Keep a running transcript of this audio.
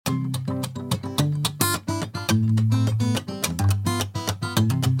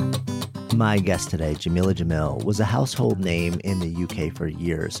My guest today, Jameela Jamil, was a household name in the UK for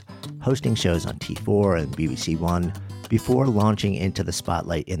years, hosting shows on T4 and BBC One, before launching into the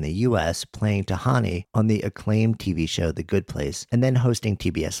spotlight in the US, playing Tahani on the acclaimed TV show The Good Place, and then hosting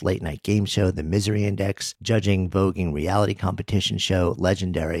TBS late-night game show The Misery Index, judging voguing reality competition show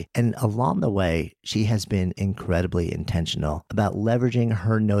Legendary, and along the way, she has been incredibly intentional about leveraging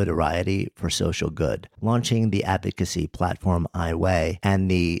her notoriety for social good, launching the advocacy platform iWay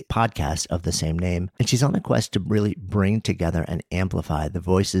and the podcast of the same name, and she's on a quest to really bring together and amplify the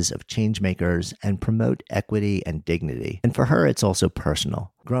voices of changemakers and promote equity and dignity. And for her, it's also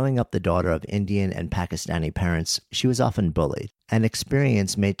personal. Growing up the daughter of Indian and Pakistani parents, she was often bullied, an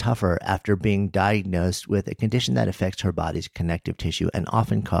experience made tougher after being diagnosed with a condition that affects her body's connective tissue and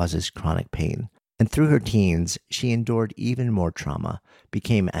often causes chronic pain. And through her teens, she endured even more trauma,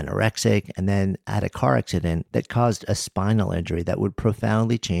 became anorexic, and then had a car accident that caused a spinal injury that would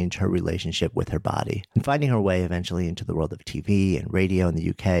profoundly change her relationship with her body. And finding her way eventually into the world of TV and radio in the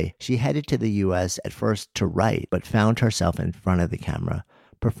UK, she headed to the US at first to write, but found herself in front of the camera,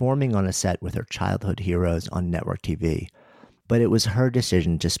 performing on a set with her childhood heroes on network TV. But it was her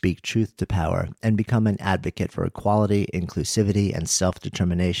decision to speak truth to power and become an advocate for equality, inclusivity, and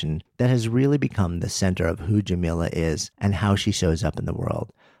self-determination that has really become the center of who Jameela is and how she shows up in the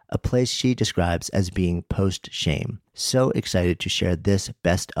world, a place she describes as being post-shame. So excited to share this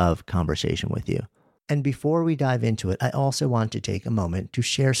best of conversation with you. And before we dive into it, I also want to take a moment to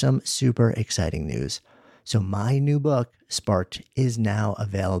share some super exciting news. So my new book, Sparked, is now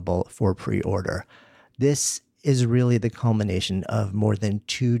available for pre-order. This is really the culmination of more than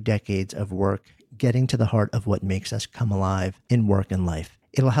 2 decades of work getting to the heart of what makes us come alive in work and life.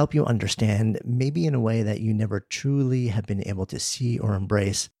 It'll help you understand, maybe in a way that you never truly have been able to see or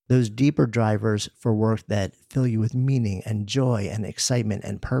embrace, those deeper drivers for work that fill you with meaning and joy and excitement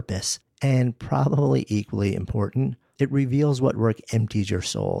and purpose. And probably equally important, it reveals what work empties your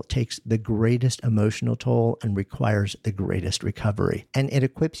soul, takes the greatest emotional toll, and requires the greatest recovery. And it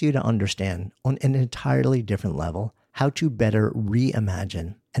equips you to understand, on an entirely different level, how to better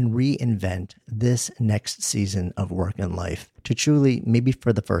reimagine and reinvent this next season of work and life to truly, maybe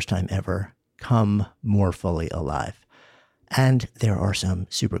for the first time ever, come more fully alive. And there are some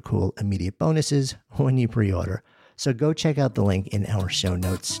super cool immediate bonuses when you pre-order. So go check out the link in our show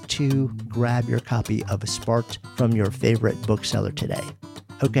notes to grab your copy of Sparked from your favorite bookseller today.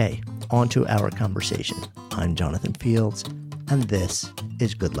 Okay, on to our conversation. I'm Jonathan Fields, and this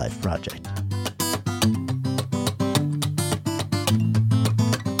is Good Life Project.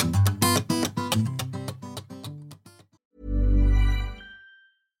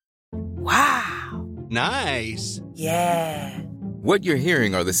 Wow. Nice. Yeah. What you're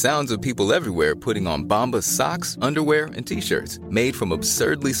hearing are the sounds of people everywhere putting on Bombas socks, underwear, and T-shirts made from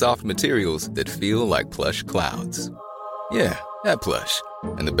absurdly soft materials that feel like plush clouds. Yeah, that plush.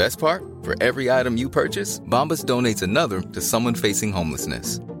 And the best part? For every item you purchase, Bombas donates another to someone facing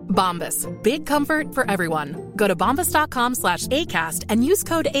homelessness. Bombas. Big comfort for everyone. Go to bombas.com/ACAST and use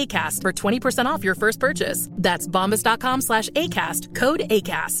code ACAST for 20% off your first purchase. That's bombas.com/ACAST, code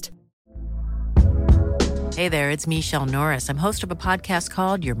ACAST. Hey there, it's Michelle Norris. I'm host of a podcast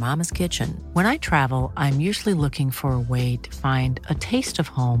called Your Mama's Kitchen. When I travel, I'm usually looking for a way to find a taste of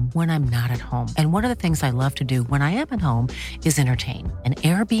home when I'm not at home. And one of the things I love to do when I am at home is entertain. And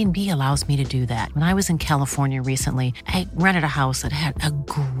Airbnb allows me to do that. When I was in California recently, I rented a house that had a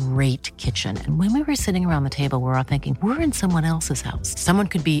great kitchen. And when we were sitting around the table, we were all thinking, we're in someone else's house. Someone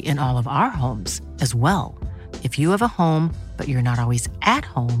could be in all of our homes as well. If you have a home, but you're not always at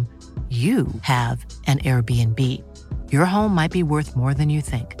home, you have an Airbnb. Your home might be worth more than you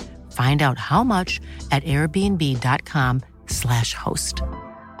think. Find out how much at airbnb.com/host.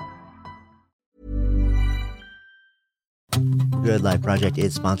 Good Life Project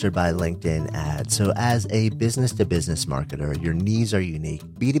is sponsored by LinkedIn Ads. So as a business-to-business marketer, your needs are unique.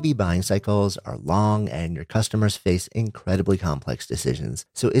 B2B buying cycles are long and your customers face incredibly complex decisions.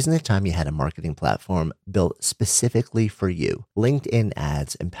 So isn't it time you had a marketing platform built specifically for you? LinkedIn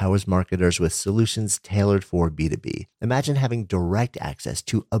Ads empowers marketers with solutions tailored for B2B. Imagine having direct access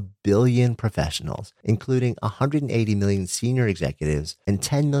to 1 billion professionals, including 180 million senior executives and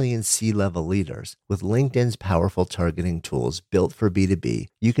 10 million C-level leaders. With LinkedIn's powerful targeting tools built for B2B,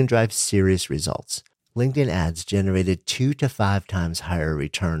 you can drive serious results. LinkedIn Ads generated 2 to 5 times higher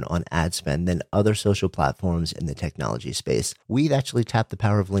return on ad spend than other social platforms in the technology space. We've actually tapped the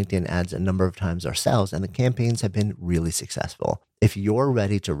power of LinkedIn Ads a number of times ourselves, and the campaigns have been really successful. If you're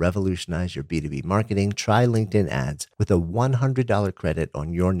ready to revolutionize your B2B marketing, try LinkedIn ads with a $100 credit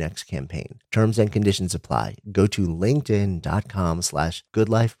on your next campaign. Terms and conditions apply. Go to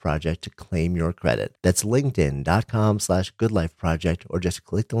linkedin.com/goodlifeproject to claim your credit. That's linkedin.com/goodlifeproject, or just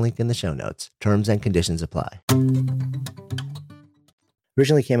click the link in the show notes. Terms and conditions apply.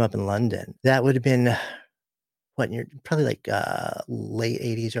 Originally came up in London. That would have been you're probably like late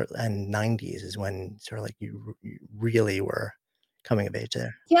 80s and 90s is when sort of like you really were coming of age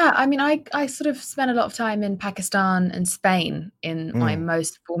there. Yeah, I mean, I sort of spent a lot of time in Pakistan and Spain in my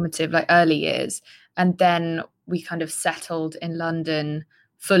most formative, like early years. And then we kind of settled in London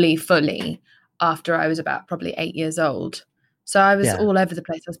fully after I was about probably 8 years old. So I was all over the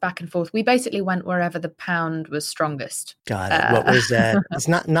place. I was back and forth. We basically went wherever the pound was strongest. Got it. What was that? It's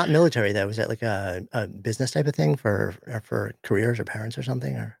not military though. Was that like a business type of thing for careers or parents or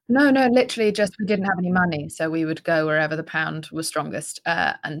something? Or no, literally just we didn't have any money, so we would go wherever the pound was strongest.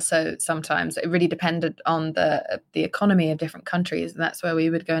 And so sometimes it really depended on the economy of different countries, and that's where we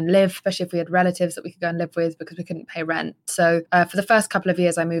would go and live, especially if we had relatives that we could go and live with because we couldn't pay rent. So for the first couple of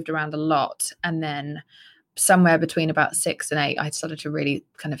years, I moved around a lot, and then somewhere between about 6 and 8, I started to really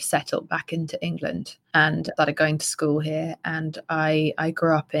kind of settle back into England and started going to school here. And I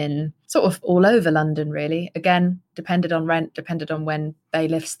grew up in sort of all over London, really. Again, depended on rent, depended on when they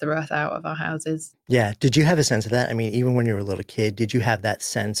lifts the earth out of our houses. Yeah. Did you have a sense of that? I mean, even when you were a little kid, did you have that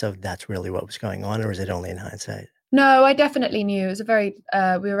sense of that's really what was going on, or was it only in hindsight? No, I definitely knew. It was we were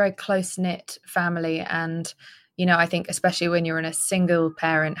a very close-knit family, and I think especially when you're in a single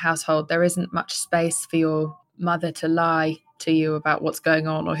parent household, there isn't much space for your mother to lie to you about what's going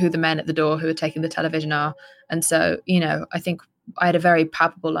on or who the men at the door who are taking the television are. And so, I think I had a very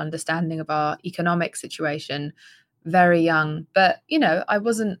palpable understanding of our economic situation very young. But, I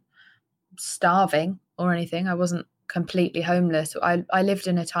wasn't starving or anything. I wasn't completely homeless. I lived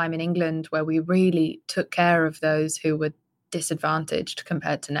in a time in England where we really took care of those who were disadvantaged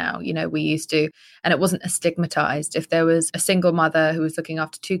compared to now. We used to, and it wasn't as stigmatized. If there was a single mother who was looking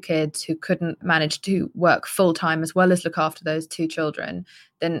after 2 kids who couldn't manage to work full time as well as look after those 2 children,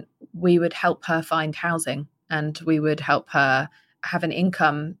 then we would help her find housing, and we would help her have an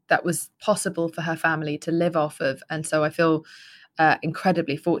income that was possible for her family to live off of. And so I feel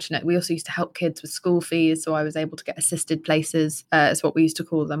incredibly fortunate. We also used to help kids with school fees, so I was able to get assisted places, is what we used to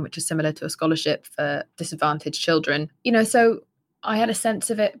call them, which is similar to a scholarship for disadvantaged children. So I had a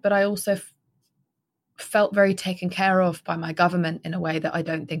sense of it, but I also felt very taken care of by my government in a way that I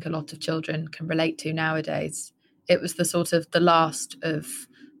don't think a lot of children can relate to nowadays. It was the sort of the last of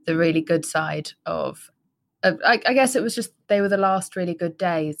the really good side of I guess it was just they were the last really good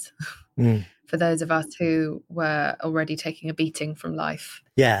days. For those of us who were already taking a beating from life.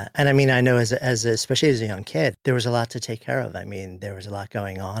 Yeah. And I mean, I know especially as a young kid, there was a lot to take care of. I mean, there was a lot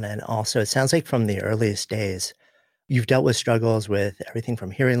going on. And also it sounds like from the earliest days, you've dealt with struggles with everything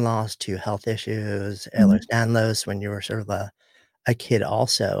from hearing loss to health issues, Ehlers-Danlos when you were sort of a kid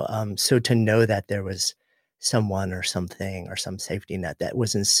also. So to know that there was someone or something or some safety net that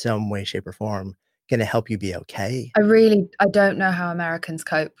was in some way, shape or form going to help you be okay. I don't know how Americans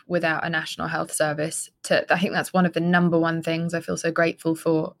cope without a national health service. I think that's one of the number one things I feel so grateful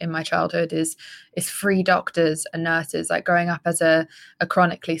for in my childhood is free doctors and nurses. Like growing up as a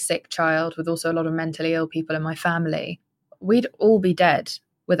chronically sick child with also a lot of mentally ill people in my family, we'd all be dead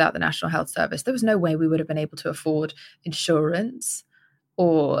without the National Health Service. There was no way we would have been able to afford insurance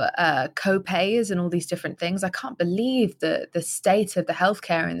or co-pays and all these different things. I can't believe the state of the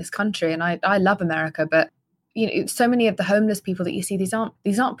healthcare in this country. And I love America, but so many of the homeless people that you see, these aren't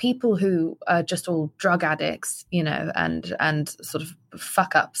people who are just all drug addicts, and sort of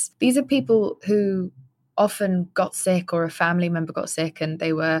fuck ups. These are people who often got sick or a family member got sick and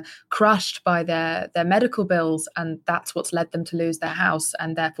they were crushed by their medical bills, and that's what's led them to lose their house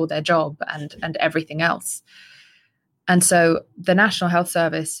and therefore their job and everything else. And so the National Health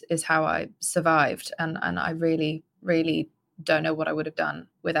Service is how I survived. And I really, really don't know what I would have done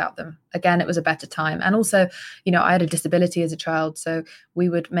without them. Again, it was a better time. And also, I had a disability as a child. So we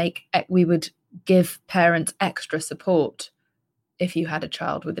would give parents extra support if you had a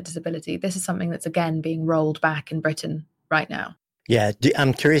child with a disability. This is something that's, again, being rolled back in Britain right now. Yeah.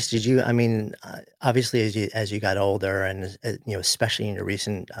 I'm curious, obviously as you got older and, especially in your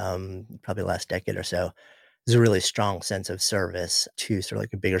recent, probably last decade or so, there's a really strong sense of service to sort of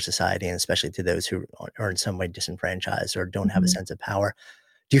like a bigger society, and especially to those who are in some way disenfranchised or don't have a sense of power.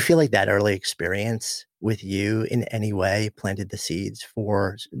 Do you feel like that early experience with you in any way planted the seeds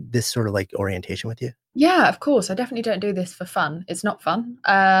for this sort of like orientation with you? Yeah, of course. I definitely don't do this for fun. It's not fun.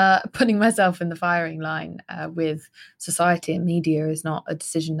 Putting myself in the firing line with society and media is not a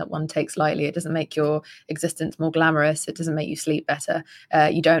decision that one takes lightly. It doesn't make your existence more glamorous. It doesn't make you sleep better.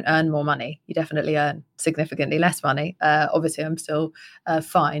 You don't earn more money. You definitely earn significantly less money. Obviously, I'm still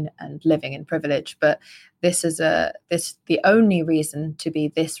fine and living in privilege, but this is the only reason to be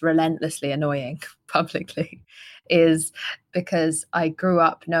this relentlessly annoying publicly is because I grew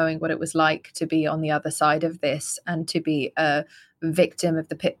up knowing what it was like to be on the other side of this and to be a victim of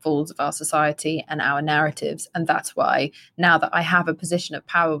the pitfalls of our society and our narratives. And that's why now that I have a position of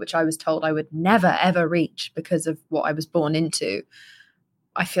power, which I was told I would never, ever reach because of what I was born into,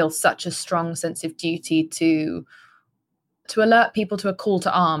 I feel such a strong sense of duty to alert people to a call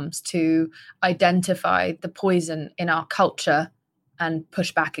to arms, to identify the poison in our culture and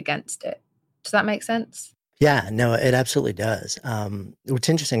push back against it. Does that make sense? Yeah, no, it absolutely does. What's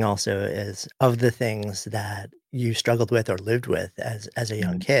interesting also is of the things that you struggled with or lived with as a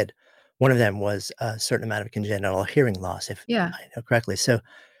young kid, one of them was a certain amount of congenital hearing loss, if Yeah. I know correctly. So,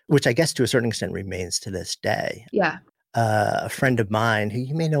 which I guess to a certain extent remains to this day. Yeah. A friend of mine who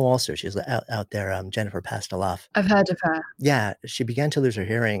you may know also, she's out there, Jennifer Pasteloff. I've heard of her. Yeah, she began to lose her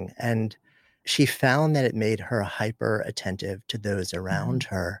hearing, and she found that it made her hyper attentive to those around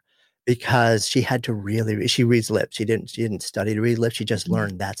her because she had to she reads lips. She didn't study to read lips. She just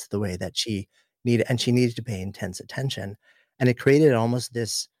learned that's the way that she needed to pay intense attention. And it created almost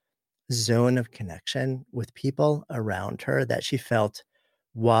this zone of connection with people around her that she felt,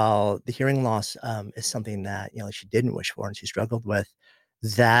 while the hearing loss is something that, she didn't wish for and she struggled with,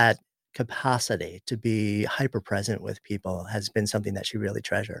 that capacity to be hyper present with people has been something that she really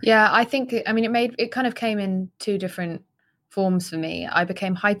treasured. Yeah, I think, it kind of came in two different forms for me. I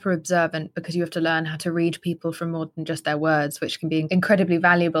became hyper observant because you have to learn how to read people from more than just their words, which can be incredibly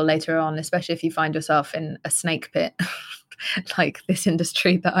valuable later on, especially if you find yourself in a snake pit like this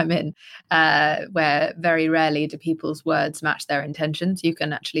industry that I'm in, where very rarely do people's words match their intentions. You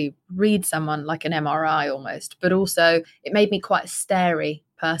can actually read someone like an MRI almost, but also it made me quite a starey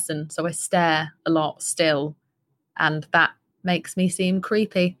person. So I stare a lot still, and that makes me seem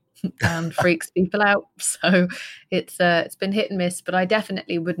creepy and freaks people out. So it's been hit and miss, but I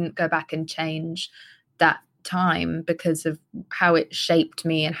definitely wouldn't go back and change that time because of how it shaped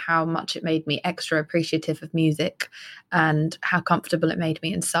me and how much it made me extra appreciative of music and how comfortable it made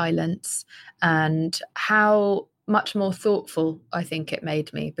me in silence and how much more thoughtful I think it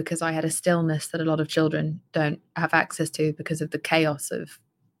made me, because I had a stillness that a lot of children don't have access to because of the chaos of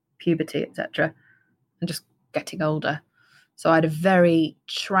puberty, etc., and just getting older. So I had a very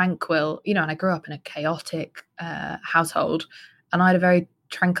tranquil, and I grew up in a chaotic household, and I had a very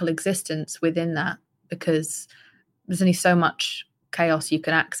tranquil existence within that because there's only so much chaos you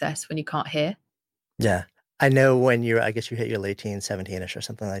can access when you can't hear. Yeah. I know when I guess you hit your late teens, 17-ish or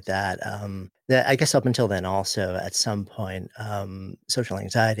something like that. That I guess up until then also at some point, social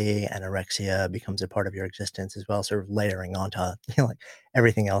anxiety, anorexia becomes a part of your existence as well, sort of layering onto like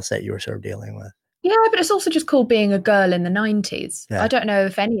everything else that you were sort of dealing with. Yeah, but it's also just called being a girl in the 90s. Yeah. I don't know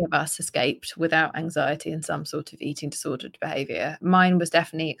if any of us escaped without anxiety and some sort of eating disordered behavior. Mine was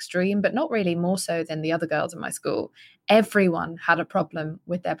definitely extreme, but not really more so than the other girls in my school. Everyone had a problem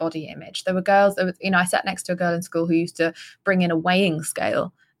with their body image. There were girls I sat next to a girl in school who used to bring in a weighing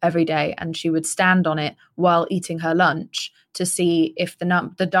scale every day, and she would stand on it while eating her lunch to see if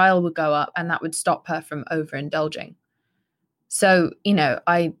the dial would go up, and that would stop her from overindulging. So,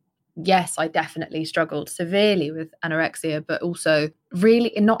 yes, I definitely struggled severely with anorexia, but also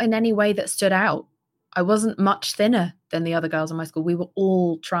really not in any way that stood out. I wasn't much thinner than the other girls in my school. We were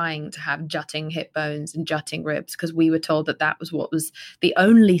all trying to have jutting hip bones and jutting ribs because we were told that was what was the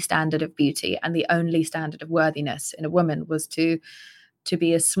only standard of beauty and the only standard of worthiness in a woman was to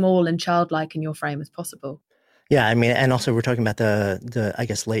be as small and childlike in your frame as possible. Yeah, and also we're talking about the I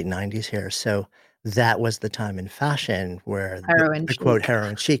guess late 90s here. So that was the time in fashion where the quote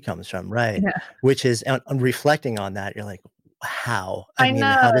heroin chic comes from, right? Yeah. Which is, on reflecting on that, you're like, how? I know.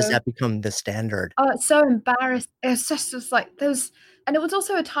 How does that become the standard? Oh, it's so embarrassing. It's just like those. And it was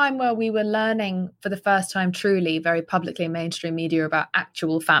also a time where we were learning for the first time truly very publicly in mainstream media about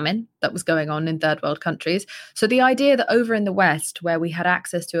actual famine that was going on in third world countries. So the idea that over in the West, where we had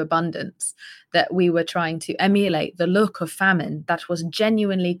access to abundance, that we were trying to emulate the look of famine that was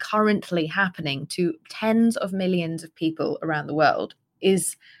genuinely currently happening to tens of millions of people around the world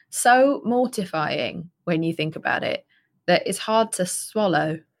is so mortifying when you think about it, that it's hard to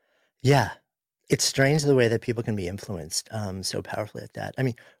swallow. Yeah. It's strange the way that people can be influenced so powerfully like that.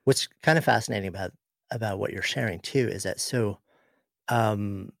 What's kind of fascinating about about what you're sharing too is that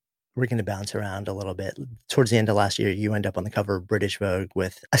um, we're going to bounce around a little bit. Towards the end of last year, you end up on the cover of British Vogue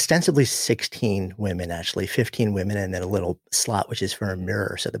with ostensibly 16 women, actually 15 women, and then a little slot, which is for a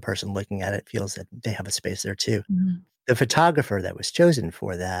mirror. So the person looking at it feels that they have a space there too. Mm-hmm. The photographer that was chosen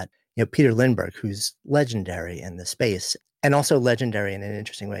for that, Peter Lindbergh, who's legendary in the space and also legendary in an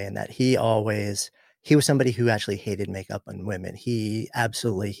interesting way in that he was somebody who actually hated makeup on women. He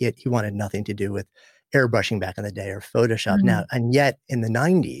wanted nothing to do with airbrushing back in the day or Photoshop now. And yet in the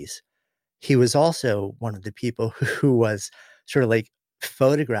 90s, he was also one of the people who was sort of like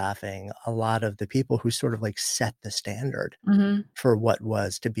photographing a lot of the people who sort of like set the standard for what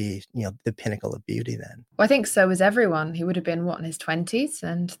was to be, the pinnacle of beauty then. Well, I think so was everyone. He would have been in his 20s,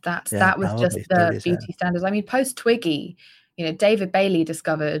 and that was just the 30s, beauty standards. I mean, post Twiggy, David Bailey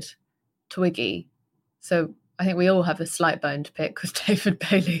discovered Twiggy. So I think we all have a slight bone to pick with David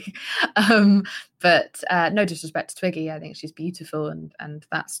Bailey. But no disrespect to Twiggy. I think she's beautiful and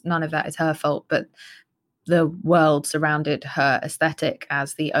that's none of that is her fault. But the world surrounded her aesthetic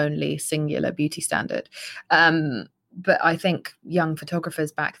as the only singular beauty standard. But I think young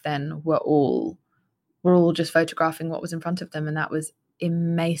photographers back then were all just photographing what was in front of them, and that was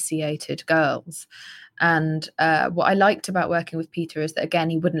emaciated girls. And what I liked about working with Peter is that, again,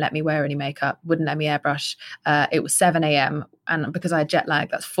 he wouldn't let me wear any makeup, wouldn't let me airbrush. It was 7 a.m. and because I had jet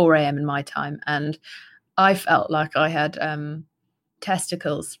lag, that's 4 a.m. in my time. And I felt like I had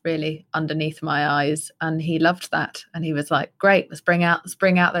testicles really underneath my eyes, and he loved that. And he was like, great, let's bring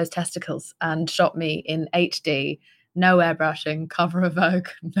out those testicles, and shot me in HD. No airbrushing, cover of Vogue,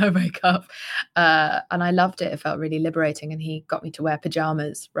 no makeup. And I loved it. It felt really liberating. And he got me to wear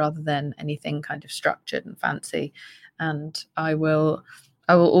pajamas rather than anything kind of structured and fancy. And I will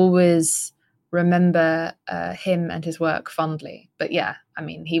always remember him and his work fondly. But yeah, I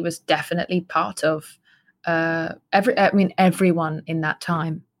mean, he was definitely part of everyone in that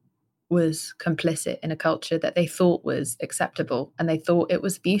time was complicit in a culture that they thought was acceptable and they thought it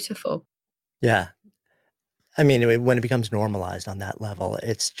was beautiful. Yeah. I mean, when it becomes normalized on that level,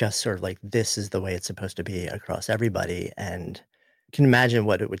 it's just sort of like, this is the way it's supposed to be across everybody. And you can imagine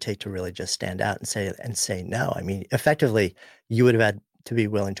what it would take to really just stand out and say no. I mean, effectively, you would have had to be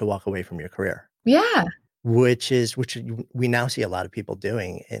willing to walk away from your career. Yeah. Which we now see a lot of people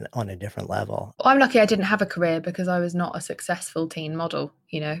doing on a different level. Well, I'm lucky I didn't have a career because I was not a successful teen model.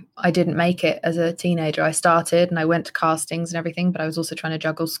 I didn't make it as a teenager. I started and I went to castings and everything, but I was also trying to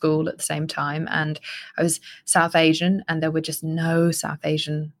juggle school at the same time. And I was South Asian and there were just no South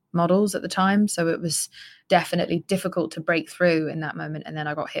Asian models at the time. So it was definitely difficult to break through in that moment. And then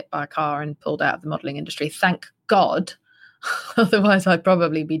I got hit by a car and pulled out of the modeling industry. Thank God. Otherwise, I'd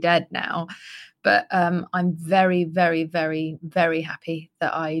probably be dead now. But I'm very, very, very, very happy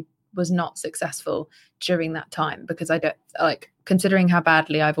that I was not successful during that time, because I don't considering how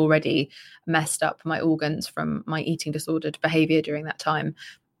badly I've already messed up my organs from my eating disordered behavior during that time.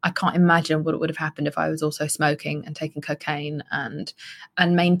 I can't imagine what would have happened if I was also smoking and taking cocaine and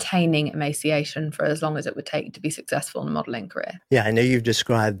maintaining emaciation for as long as it would take to be successful in a modeling career. Yeah, I know you've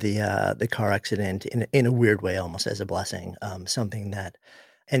described the car accident in a weird way, almost as a blessing, something that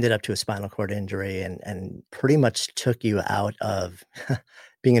ended up to a spinal cord injury and pretty much took you out of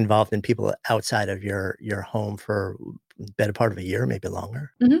being involved in people outside of your home for the better part of a year, maybe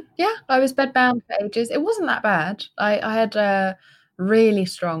longer. Mm-hmm. Yeah, I was bedbound for ages. It wasn't that bad. I had really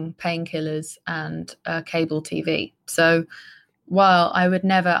strong painkillers and cable TV. So while I would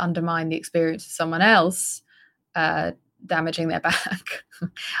never undermine the experience of someone else damaging their back,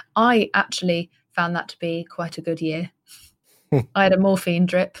 I actually found that to be quite a good year. I had a morphine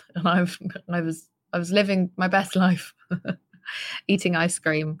drip and I was living my best life, eating ice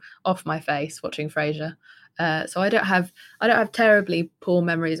cream off my face, watching Frasier. So I don't have terribly poor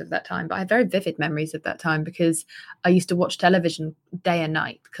memories of that time, but I have very vivid memories of that time because I used to watch television day and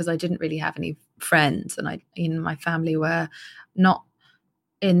night because I didn't really have any friends, and my family were not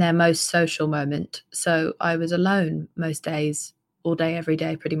in their most social moment. So I was alone most days, all day, every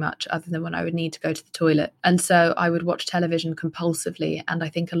day, pretty much, other than when I would need to go to the toilet. And so I would watch television compulsively. And I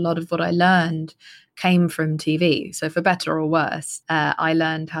think a lot of what I learned came from TV. So for better or worse, I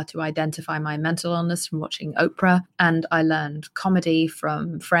learned how to identify my mental illness from watching Oprah. And I learned comedy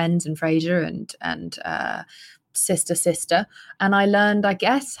from Friends and Frasier and Sister. And I learned, I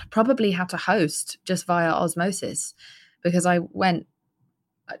guess, probably how to host just via osmosis, because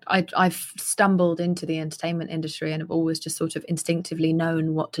I've stumbled into the entertainment industry and have always just sort of instinctively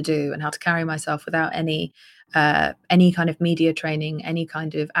known what to do and how to carry myself without any kind of media training, any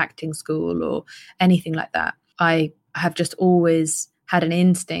kind of acting school or anything like that. I have just always had an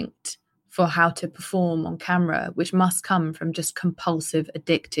instinct for how to perform on camera, which must come from just compulsive,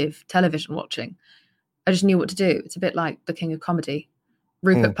 addictive television watching. I just knew what to do. It's a bit like the king of comedy,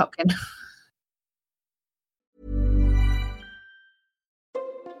 Rupert Pupkin.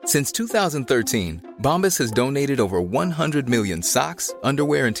 Since 2013, Bombas has donated over 100 million socks,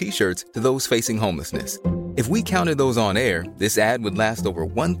 underwear, and T-shirts to those facing homelessness. If we counted those on air, this ad would last over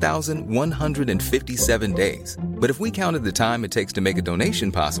 1,157 days. But if we counted the time it takes to make a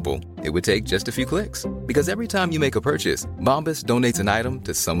donation possible, it would take just a few clicks. Because every time you make a purchase, Bombas donates an item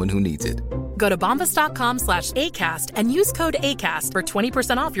to someone who needs it. Go to bombas.com/ACAST and use code ACAST for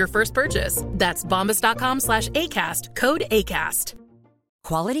 20% off your first purchase. That's bombas.com/ACAST, code ACAST.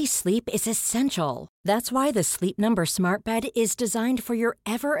 Quality sleep is essential. That's why the Sleep Number Smart Bed is designed for your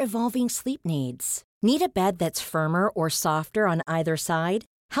ever-evolving sleep needs. Need a bed that's firmer or softer on either side?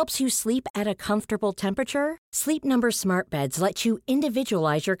 Helps you sleep at a comfortable temperature? Sleep Number Smart Beds let you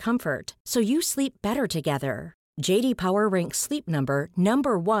individualize your comfort, so you sleep better together. J.D. Power ranks Sleep Number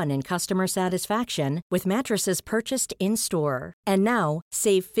number 1 in customer satisfaction with mattresses purchased in-store. And now,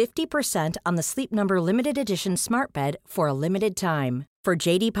 save 50% on the Sleep Number Limited Edition Smart Bed for a limited time. For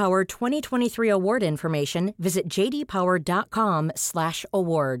J.D. Power 2023 award information, visit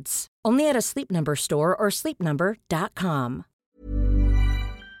jdpower.com/awards. Only at a Sleep Number store or sleepnumber.com.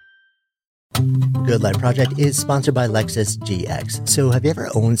 Good Life Project is sponsored by Lexus GX. So have you ever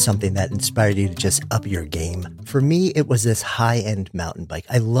owned something that inspired you to just up your game? For me, it was this high-end mountain bike.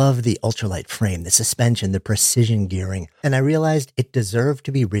 I love the ultralight frame, the suspension, the precision gearing, and I realized it deserved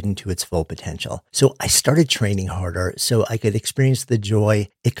to be ridden to its full potential. So I started training harder so I could experience the joy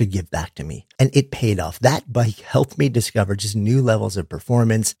it could give back to me. And it paid off. That bike helped me discover just new levels of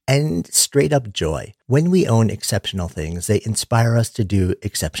performance and straight up joy. When we own exceptional things, they inspire us to do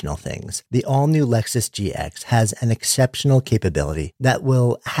exceptional things. The all-new Lexus GX has an exceptional capability that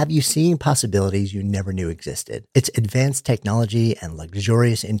will have you seeing possibilities you never knew existed. Its advanced technology and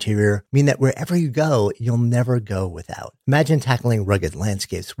luxurious interior mean that wherever you go, you'll never go without. Imagine tackling rugged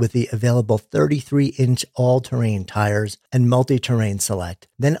landscapes with the available 33-inch all-terrain tires and multi-terrain select,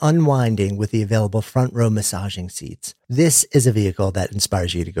 then unwinding with the available front-row massaging seats. This is a vehicle that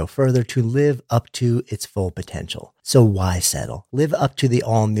inspires you to go further, to live up to its full potential. So why settle? Live up to the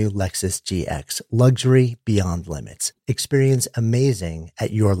all-new Lexus GX, luxury beyond limits. Experience amazing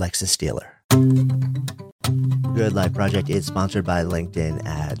at your Lexus dealer. Good Life Project is sponsored by LinkedIn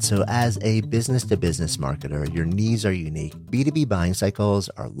Ads. So as a business-to-business marketer, your needs are unique. B2B buying cycles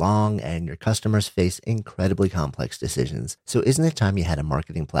are long and your customers face incredibly complex decisions. So isn't it time you had a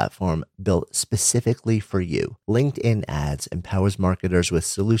marketing platform built specifically for you? LinkedIn Ads empowers marketers with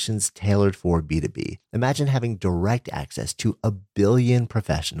solutions tailored for B2B. Imagine having direct access to 1 billion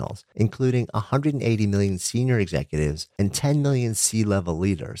professionals, including 180 million senior executives and 10 million C-level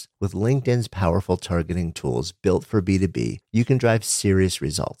leaders. With LinkedIn's powerful targeting tools built for B2B, you can drive serious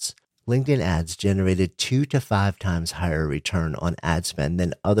results. LinkedIn Ads generated 2 to 5 times higher return on ad spend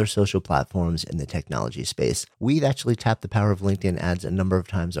than other social platforms in the technology space. We've actually tapped the power of LinkedIn Ads a number of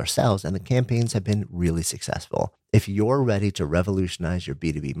times ourselves, and the campaigns have been really successful. If you're ready to revolutionize your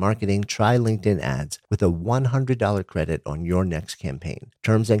B2B marketing, try LinkedIn Ads with a $100 credit on your next campaign.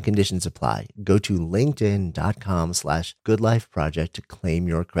 Terms and conditions apply. Go to linkedin.com/goodlifeproject to claim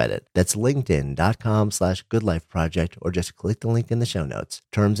your credit. That's linkedin.com/goodlifeproject, or just click the link in the show notes.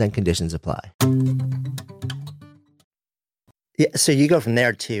 Terms and conditions apply. Yeah, so you go from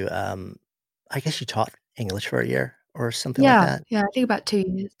there to, I guess you taught English for a year or something like that. Yeah, I think about 2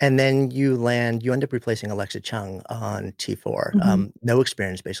 years. And then you end up replacing Alexa Chung on T4. No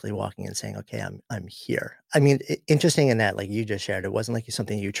experience, basically walking in saying, okay, I'm here. I mean, interesting in that, like you just shared, it wasn't like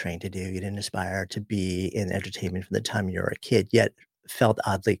something you trained to do. You didn't aspire to be in entertainment from the time you were a kid, yet felt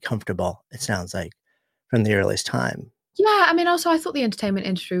oddly comfortable, it sounds like, from the earliest time. Yeah, I mean, also I thought the entertainment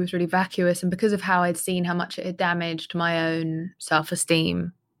industry was really vacuous, and because of how I'd seen how much it had damaged my own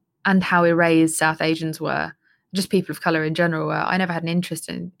self-esteem and how erased South Asians were, just people of color in general were, I never had an interest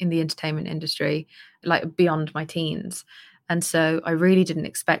in the entertainment industry, like beyond my teens. And so I really didn't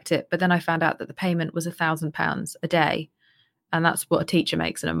expect it. But then I found out that the payment was £1,000 a day. And that's what a teacher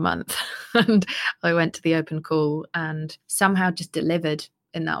makes in a month. And I went to the open call and somehow just delivered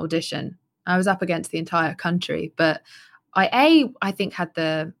in that audition. I was up against the entire country, but I think had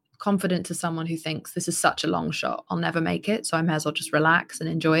the confidence of someone who thinks this is such a long shot, I'll never make it, so I may as well just relax and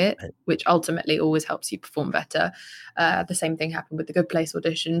enjoy it, which ultimately always helps you perform better. The same thing happened with the Good Place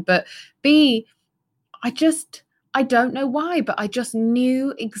audition. But B, I don't know why, but I just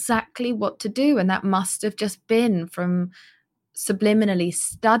knew exactly what to do, and that must have just been from subliminally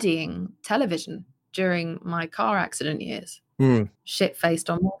studying television during my car accident years. shit-faced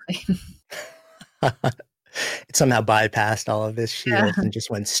on morphine. It somehow bypassed all of this shield and just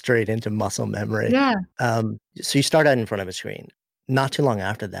went straight into muscle memory. Yeah. So you start out in front of a screen. Not too long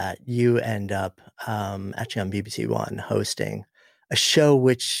after that, you end up actually on BBC One hosting a show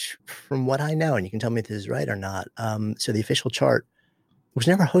which, from what I know, and you can tell me if this is right or not, so The Official Chart was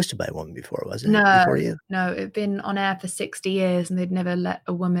never hosted by a woman before, was it? Before you? No, it'd been on air for 60 years and they'd never let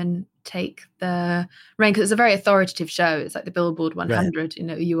a woman take the reign because it's a very authoritative show. It's like the Billboard 100. Right. You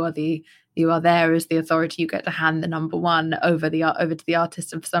know, you are there as the authority. You get to hand the number one over to the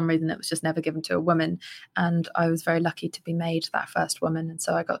artist, and for some reason it was just never given to a woman. And I was very lucky to be made that first woman, and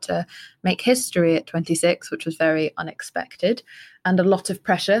so I got to make history at 26, which was very unexpected and a lot of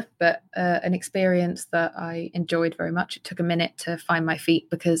pressure, but an experience that I enjoyed very much. It took a minute to find my feet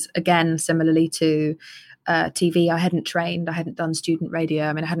because, again, similarly to TV, I hadn't trained, I hadn't done student radio.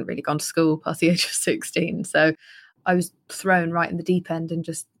 I mean, I hadn't really gone to school past the age of 16, so I was thrown right in the deep end and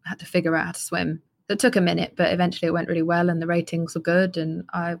just had to figure out how to swim. It took a minute, but eventually it went really well and the ratings were good. And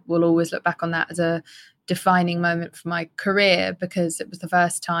I will always look back on that as a defining moment for my career because it was the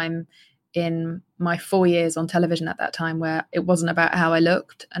first time in my 4 years on television at that time where it wasn't about how I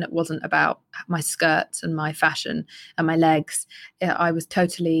looked and it wasn't about my skirts and my fashion and my legs. I was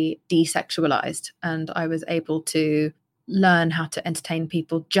totally desexualized and I was able to learn how to entertain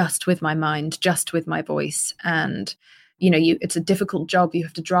people just with my mind, just with my voice. And, you know, it's a difficult job. You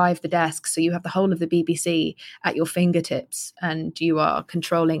have to drive the desk. So you have the whole of the BBC at your fingertips and you are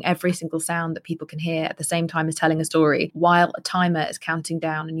controlling every single sound that people can hear at the same time as telling a story while a timer is counting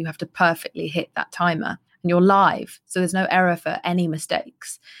down and you have to perfectly hit that timer. And you're live. So there's no error for any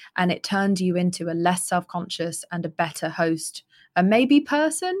mistakes. And it turned you into a less self-conscious and a better host, a maybe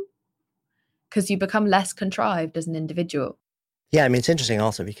person, because you become less contrived as an individual. Yeah, I mean, it's interesting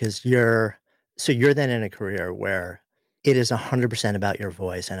also because you're then in a career where it is 100% about your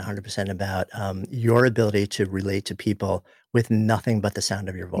voice and 100% about your ability to relate to people with nothing but the sound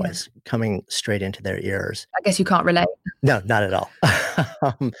of your voice coming straight into their ears. I guess you can't relate. No, not at all.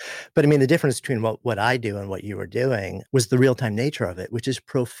 But I mean, the difference between what I do and what you were doing was the real-time nature of it, which is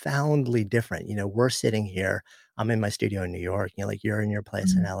profoundly different. You know, we're sitting here, I'm in my studio in New York, you know, like you're in your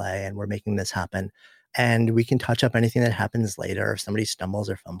place in LA and we're making this happen. And we can touch up anything that happens later. If somebody stumbles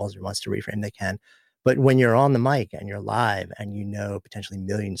or fumbles or wants to reframe, they can. But when you're on the mic and you're live and you know potentially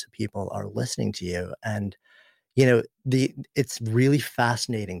millions of people are listening to you, and you know it's really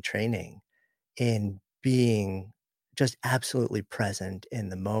fascinating training in being just absolutely present in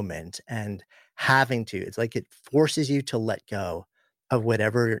the moment and it's like it forces you to let go of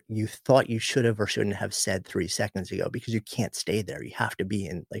whatever you thought you should have or shouldn't have said 3 seconds ago because you can't stay there. You have to be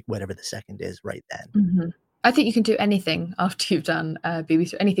in like whatever the second is right then. Mm-hmm. I think you can do anything after you've done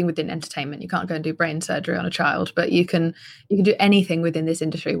BBC, anything within entertainment. You can't go and do brain surgery on a child, but you can do anything within this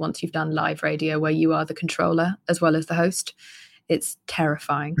industry once you've done live radio where you are the controller as well as the host. It's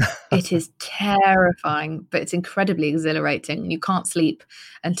terrifying. It is terrifying, but it's incredibly exhilarating. You can't sleep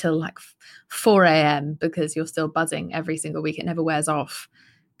until like 4 a.m. because you're still buzzing every single week. It never wears off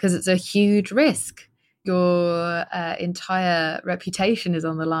because it's a huge risk. Your entire reputation is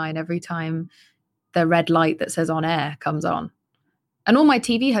on the line every time the red light that says on air comes on. And all my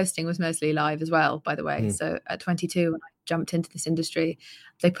TV hosting was mostly live as well, by the way. So at 22, when I jumped into this industry,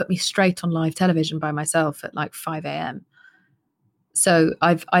 they put me straight on live television by myself at like 5 a.m. So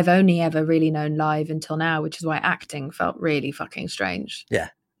I've only ever really known live until now, which is why acting felt really fucking strange.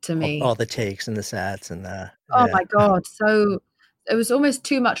 To me. All the takes and the sets and oh my God. So it was almost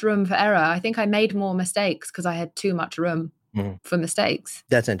too much room for error. I think I made more mistakes because I had too much room for mistakes.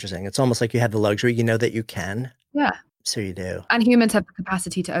 That's interesting. It's almost like you have the luxury, you know that you can. Yeah. So you do. And humans have the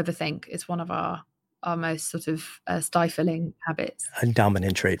capacity to overthink. It's one of our most sort of stifling habits. A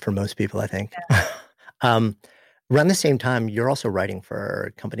dominant trait for most people, I think. Yeah. Around the same time, you're also writing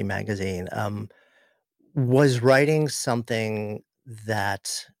for Company Magazine. Was writing something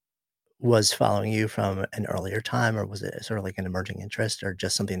that was following you from an earlier time, or was it sort of like an emerging interest, or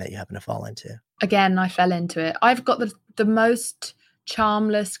just something that you happen to fall into? Again, I fell into it. I've got the most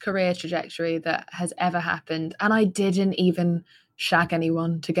charmless career trajectory that has ever happened. And I didn't even shag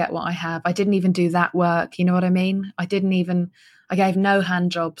anyone to get what I have. I didn't even do that work. You know what I mean? I gave no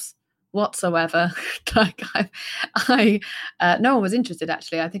hand jobs whatsoever. Like no one was interested,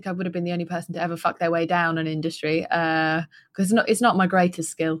 actually. I think I would have been the only person to ever fuck their way down an industry because it's not my greatest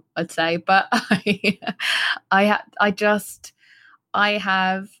skill, I'd say. But I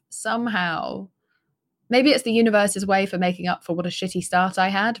have somehow, maybe it's the universe's way for making up for what a shitty start I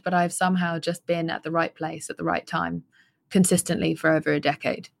had, but I've somehow just been at the right place at the right time consistently for over a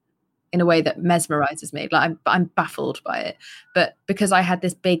decade. in a way that mesmerizes me. Like I'm baffled by it. But because I had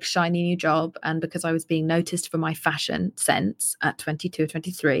this big shiny new job, and because I was being noticed for my fashion sense at 22 or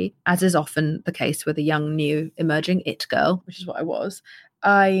 23, as is often the case with a young, new, emerging it girl, which is what I was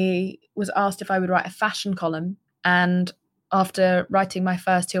asked if I would write a fashion column. And after writing my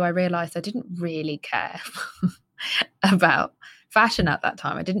first two, I realized I didn't really care about fashion at that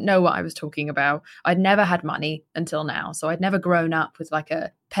time. I didn't know what I was talking about. I'd never had money until now. So I'd never grown up with like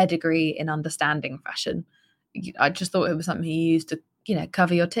a pedigree in understanding fashion. I just thought it was something you used to,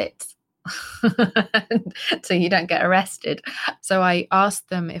 cover your tits so you don't get arrested. So I asked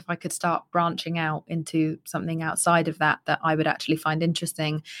them if I could start branching out into something outside of that I would actually find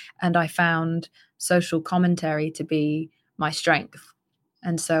interesting. And I found social commentary to be my strength.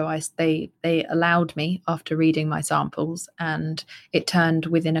 And so they allowed me, after reading my samples, and it turned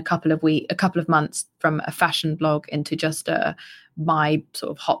within a couple of months from a fashion blog into just my sort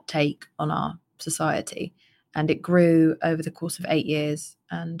of hot take on our society. And it grew over the course of 8 years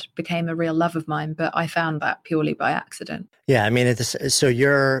and became a real love of mine. But I found that purely by accident. Yeah, I mean, so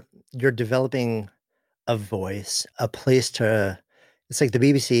you're developing a voice, a place to. It's like the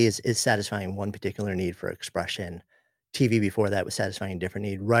BBC is satisfying one particular need for expression. TV before that was satisfying a different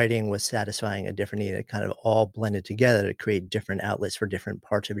need. Writing was satisfying a different need. It kind of all blended together to create different outlets for different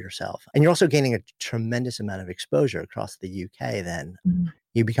parts of yourself. And you're also gaining a tremendous amount of exposure across the UK then. Mm-hmm.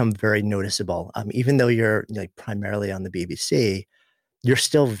 You become very noticeable. Even though you're primarily on the BBC, you're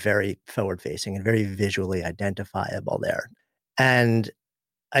still very forward-facing and very visually identifiable there. And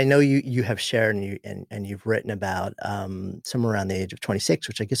I know you have shared and you've written about somewhere around the age of 26,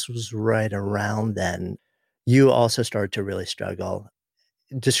 which I guess was right around then. You also started to really struggle,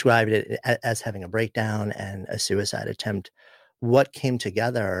 described it as having a breakdown and a suicide attempt. What came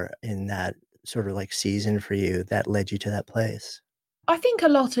together in that sort of like season for you that led you to that place? I think a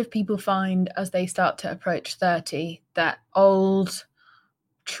lot of people find as they start to approach 30, that old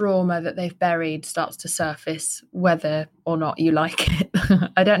trauma that they've buried starts to surface, whether or not you like it.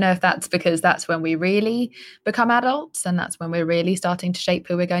 I don't know if that's because that's when we really become adults and that's when we're really starting to shape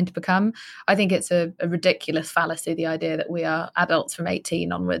who we're going to become. I think it's a ridiculous fallacy, the idea that we are adults from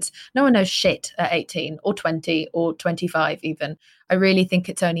 18 onwards. No one knows shit at 18 or 20 or 25 even. I really think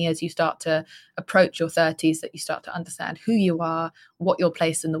it's only as you start to approach your 30s that you start to understand who you are, what your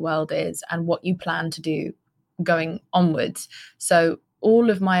place in the world is, and what you plan to do going onwards. So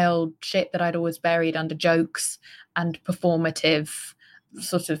all of my old shit that I'd always buried under jokes and performative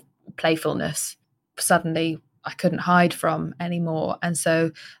sort of playfulness, suddenly I couldn't hide from anymore. And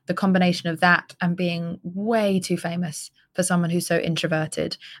so the combination of that and being way too famous for someone who's so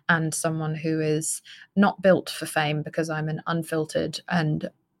introverted and someone who is not built for fame because I'm an unfiltered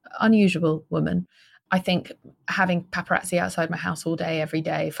and unusual woman, I think having paparazzi outside my house all day, every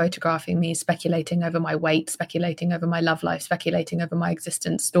day, photographing me, speculating over my weight, speculating over my love life, speculating over my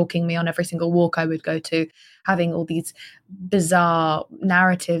existence, stalking me on every single walk I would go to, having all these bizarre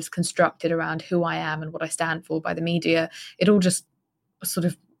narratives constructed around who I am and what I stand for by the media, it all just sort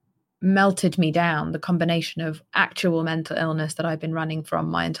of melted me down. The combination of actual mental illness that I've been running from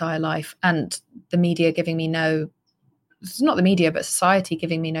my entire life and the media giving me it's not the media, but society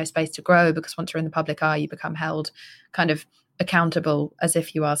giving me no space to grow, because once you're in the public eye, you become held kind of accountable as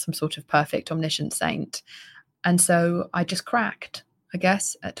if you are some sort of perfect, omniscient saint. And so I just cracked, I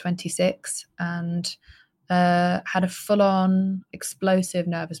guess, at 26 and had a full-on explosive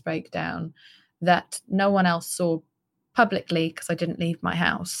nervous breakdown that no one else saw publicly because I didn't leave my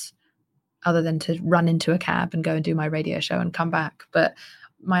house other than to run into a cab and go and do my radio show and come back. But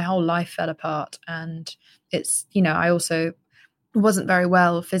my whole life fell apart, and it's, I also wasn't very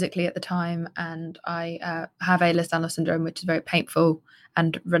well physically at the time, and I have Ehlers-Danlos syndrome, which is a very painful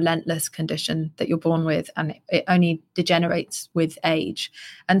and relentless condition that you're born with, and it only degenerates with age.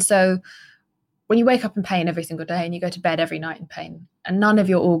 And so when you wake up in pain every single day and you go to bed every night in pain, and none of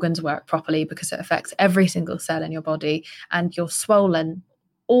your organs work properly because it affects every single cell in your body, and you're swollen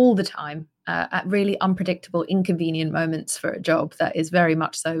all the time, at really unpredictable, inconvenient moments for a job that is very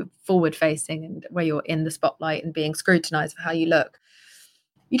much so forward facing and where you're in the spotlight and being scrutinized for how you look,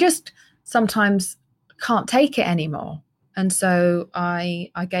 you just sometimes can't take it anymore. And so I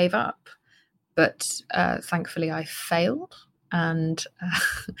gave up, but thankfully I failed, and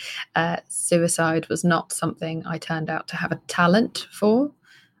suicide was not something I turned out to have a talent for.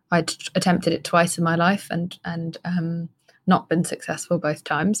 I'd attempted it twice in my life and not been successful both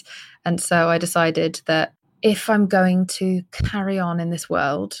times. And so I decided that if I'm going to carry on in this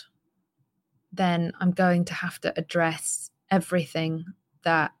world, then I'm going to have to address everything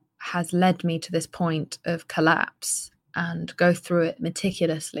that has led me to this point of collapse and go through it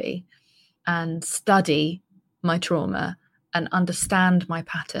meticulously and study my trauma and understand my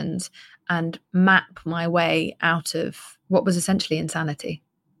patterns and map my way out of what was essentially insanity.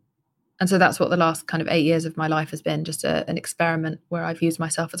 And so that's what the last kind of 8 years of my life has been, just an experiment where I've used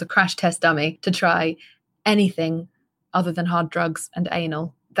myself as a crash test dummy to try anything other than hard drugs and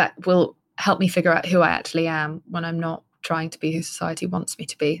anal that will help me figure out who I actually am when I'm not trying to be who society wants me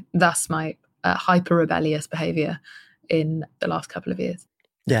to be. Thus my hyper rebellious behavior in the last couple of years.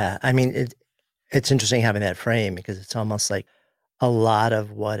 Yeah, I mean, it's interesting having that frame, because it's almost like a lot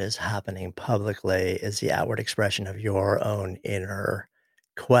of what is happening publicly is the outward expression of your own inner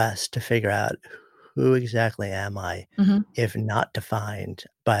quest to figure out who exactly am I, if not defined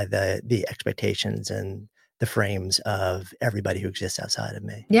by the expectations and the frames of everybody who exists outside of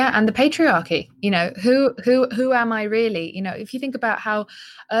me. Yeah, and the patriarchy, who am I really? If you think about how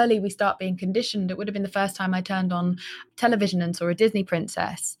early we start being conditioned, it would have been the first time I turned on television and saw a Disney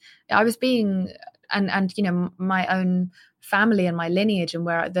princess. I was being, and my own family and my lineage and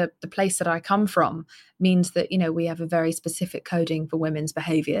where the place that I come from means that, we have a very specific coding for women's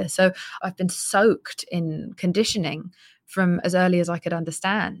behavior. So I've been soaked in conditioning from as early as I could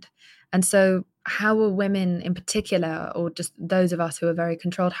understand. And so how are women in particular, or just those of us who are very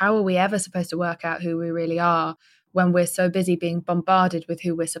controlled, how are we ever supposed to work out who we really are when we're so busy being bombarded with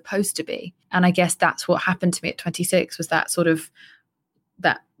who we're supposed to be? And I guess that's what happened to me at 26, was that sort of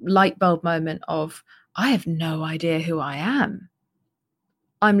that light bulb moment of, I have no idea who I am.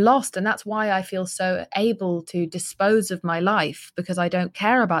 I'm lost. And that's why I feel so able to dispose of my life, because I don't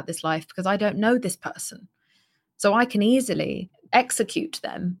care about this life, because I don't know this person. So I can easily execute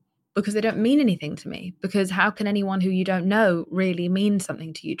them because they don't mean anything to me. Because how can anyone who you don't know really mean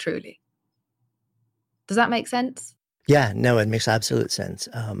something to you truly? Does that make sense? Yeah, no, it makes absolute sense.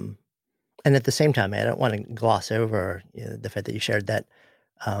 And at the same time, I don't want to gloss over the fact that you shared that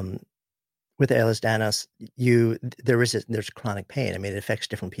with Ehlers-Danlos, there's chronic pain. I mean, it affects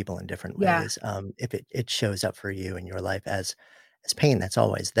different people in different ways. If it shows up for you in your life as pain, that's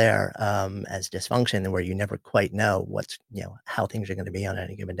always there, as dysfunction, where you never quite know how things are going to be on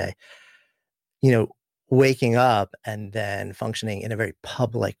any given day. Waking up and then functioning in a very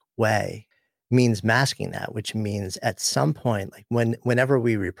public way means masking that, which means at some point, like whenever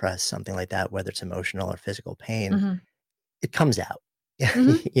we repress something like that, whether it's emotional or physical pain, it comes out.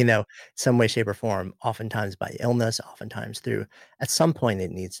 Some way, shape, or form, oftentimes by illness, oftentimes through, at some point it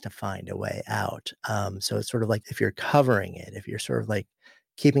needs to find a way out. So it's sort of like, if you're covering it, if you're sort of like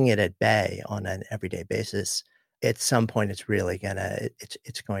keeping it at bay on an everyday basis, at some point it's really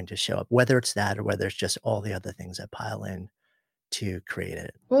it's going to show up, whether it's that or whether it's just all the other things that pile in to create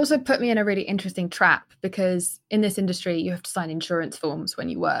it. It also put me in a really interesting trap, because in this industry, you have to sign insurance forms when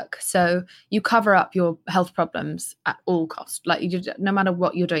you work. So you cover up your health problems at all costs. Like, no matter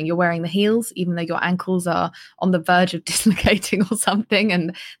what you're doing, you're wearing the heels, even though your ankles are on the verge of dislocating or something,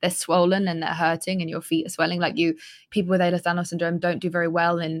 and they're swollen and they're hurting and your feet are swelling. Like, people with Ehlers-Danlos syndrome don't do very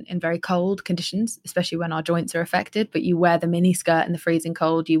well in very cold conditions, especially when our joints are affected. But you wear the mini skirt in the freezing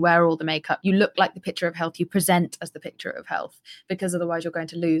cold, you wear all the makeup, you look like the picture of health, you present as the picture of health, because otherwise you're going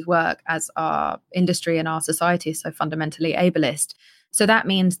to lose work, as our industry and our society is so fundamentally ableist. So that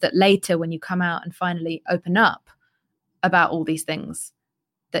means that later, when you come out and finally open up about all these things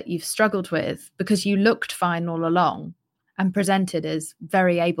that you've struggled with, because you looked fine all along and presented as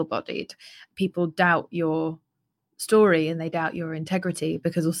very able-bodied, people doubt your story and they doubt your integrity,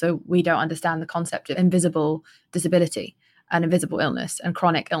 because also we don't understand the concept of invisible disability and invisible illness and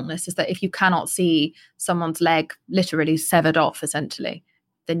chronic illness, is that if you cannot see someone's leg literally severed off, essentially,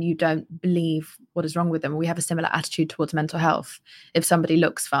 then you don't believe what is wrong with them. We have a similar attitude towards mental health. If somebody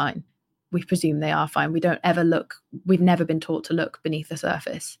looks fine, we presume they are fine. We don't ever look, we've never been taught to look beneath the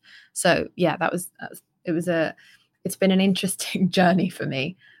surface. So yeah, it's been an interesting journey for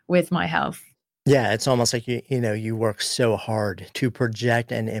me with my health. Yeah, it's almost like you work so hard to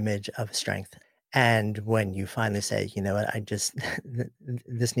project an image of strength. And when you finally say, you know what,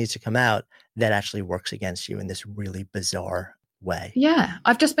 this needs to come out, that actually works against you in this really bizarre way. Yeah.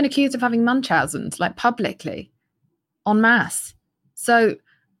 I've just been accused of having Munchausen's, like publicly, en masse. So,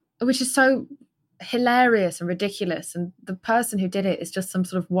 which is so hilarious and ridiculous. And the person who did it is just some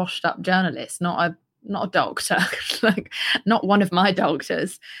sort of washed up journalist, not a doctor, like not one of my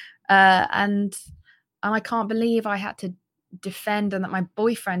doctors. And I can't believe I had to defend, and that my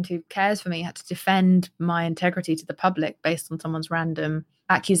boyfriend, who cares for me, had to defend my integrity to the public based on someone's random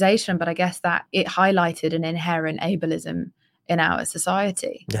accusation. But I guess that it highlighted an inherent ableism in our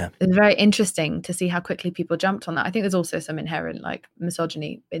society. Yeah. It's very interesting to see how quickly people jumped on that. I think there's also some inherent like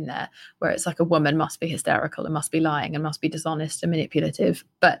misogyny in there, where it's like a woman must be hysterical and must be lying and must be dishonest and manipulative.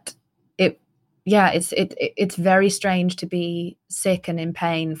 But it's very strange to be sick and in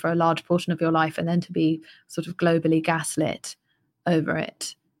pain for a large portion of your life and then to be sort of globally gaslit over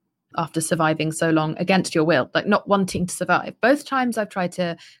it after surviving so long against your will, like not wanting to survive. Both times I've tried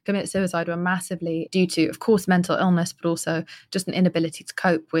to commit suicide were massively due to, of course, mental illness, but also just an inability to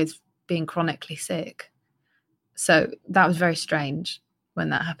cope with being chronically sick. So that was very strange when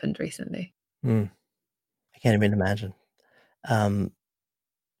that happened recently. I can't even imagine. I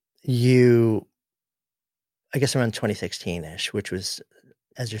guess around 2016-ish, which was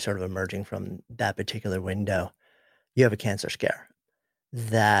as you're sort of emerging from that particular window, you have a cancer scare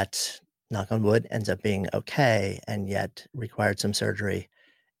that, knock on wood, ends up being okay and yet required some surgery.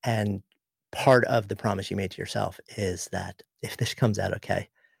 And part of the promise you made to yourself is that if this comes out okay,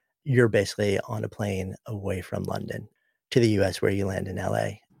 you're basically on a plane away from London to the US where you land in LA.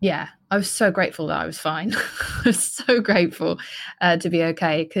 Yeah, I was so grateful that I was fine. I was so grateful to be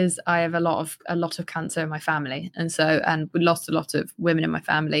okay, because I have a lot of cancer in my family, and we lost a lot of women in my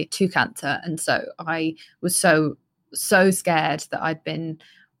family to cancer, and so I was so scared that I'd been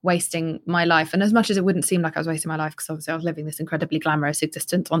wasting my life. And as much as it wouldn't seem like I was wasting my life, because obviously I was living this incredibly glamorous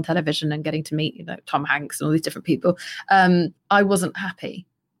existence on television and getting to meet Tom Hanks and all these different people, I wasn't happy.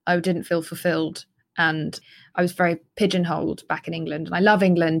 I didn't feel fulfilled. And I was very pigeonholed back in England. And I love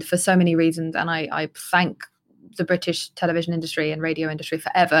England for so many reasons. And I thank the British television industry and radio industry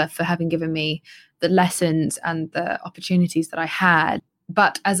forever for having given me the lessons and the opportunities that I had.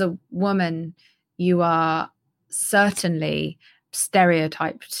 But as a woman, you are certainly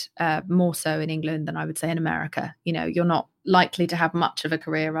stereotyped more so in England than I would say in America. You're not likely to have much of a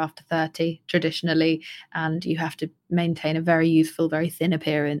career after 30 traditionally, and you have to maintain a very youthful, very thin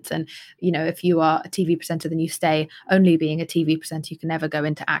appearance. And if you are a TV presenter, then you stay only being a TV presenter. You can never go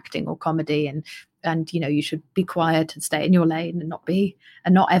into acting or comedy, and you should be quiet and stay in your lane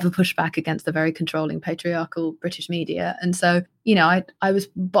and not ever push back against the very controlling patriarchal British media. And so I was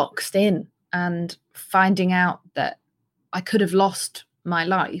boxed in, and finding out that I could have lost my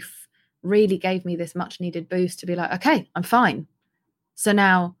life really gave me this much needed boost to be like, okay, I'm fine. So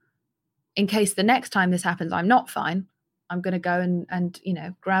now, in case the next time this happens, I'm not fine, I'm going to go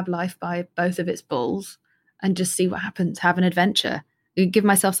and grab life by both of its balls and just see what happens, have an adventure, give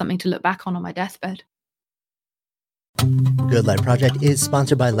myself something to look back on my deathbed. Good Life Project is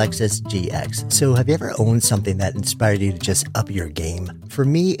sponsored by Lexus GX. So have you ever owned something that inspired you to just up your game? For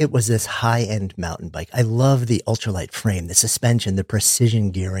me, it was this high-end mountain bike. I love the ultralight frame, the suspension, the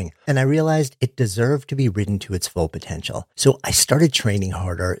precision gearing, and I realized it deserved to be ridden to its full potential. So I started training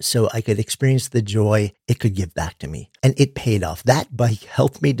harder so I could experience the joy it could give back to me. And it paid off. That bike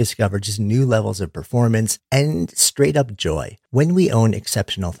helped me discover just new levels of performance and straight up joy. When we own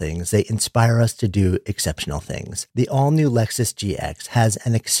exceptional things, they inspire us to do exceptional things. The all-new Lexus GX has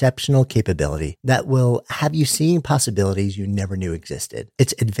an exceptional capability that will have you seeing possibilities you never knew existed.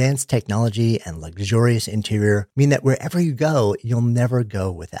 Its advanced technology and luxurious interior mean that wherever you go, you'll never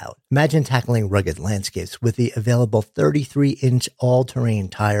go without. Imagine tackling rugged landscapes with the available 33-inch all-terrain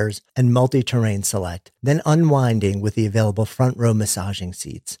tires and multi-terrain select, then unwinding with the available front-row massaging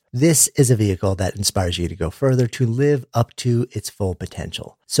seats. This is a vehicle that inspires you to go further, to live up to its full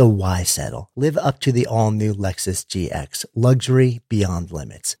potential. So why settle? Live up to the all-new Lexus GX, luxury beyond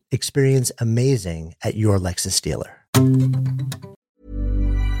limits. Experience amazing at your Lexus dealer.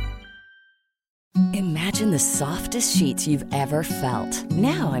 Imagine the softest sheets you've ever felt.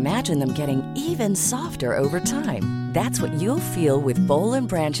 Now imagine them getting even softer over time. That's what you'll feel with Boll &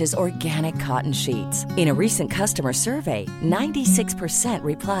 Branch's organic cotton sheets. In a recent customer survey, 96%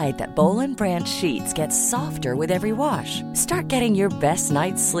 replied that Boll & Branch sheets get softer with every wash. Start getting your best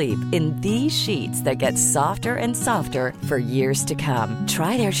night's sleep in these sheets that get softer and softer for years to come.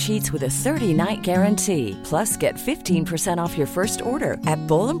 Try their sheets with a 30-night guarantee. Plus, get 15% off your first order at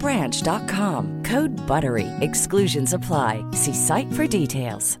bollandbranch.com. Code BUTTERY. Exclusions apply. See site for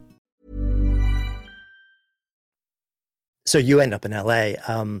details. So you end up in LA,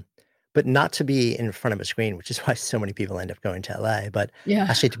 but not to be in front of a screen, which is why so many people end up going to LA, but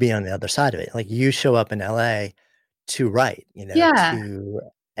actually to be on the other side of it. Like you show up in LA to write,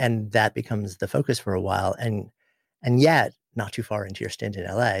 and that becomes the focus for a while. And yet, not too far into your stint in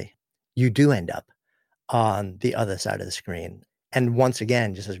LA, you do end up on the other side of the screen. And once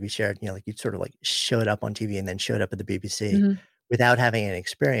again, just as we shared, you sort of like showed up on TV and then showed up at the BBC without having an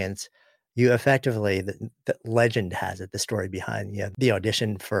experience. You effectively, the legend has it, the story behind the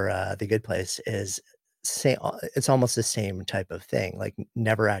audition for The Good Place is it's almost the same type of thing, like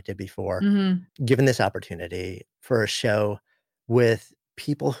never acted before, given this opportunity for a show with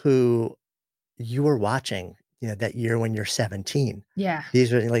people who you were watching that year when you're 17. Yeah.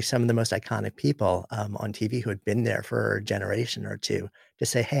 These are like some of the most iconic people on TV who had been there for a generation or two to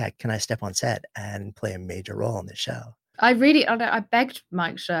say, hey, can I step on set and play a major role in the show? I begged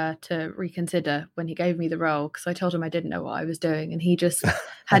Mike Schur to reconsider when he gave me the role, because I told him I didn't know what I was doing, and he just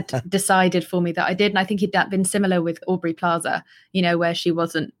had decided for me that I did. And I think he'd been similar with Aubrey Plaza, where she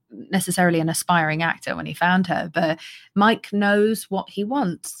wasn't necessarily an aspiring actor when he found her, but Mike knows what he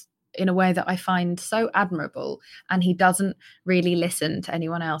wants in a way that I find so admirable, and he doesn't really listen to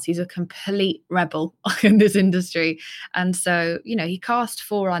anyone else. He's a complete rebel in this industry. And so, he cast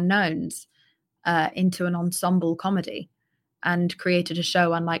 4 unknowns into an ensemble comedy and created a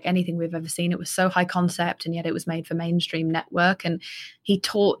show unlike anything we've ever seen. It was so high concept, and yet it was made for mainstream network. And he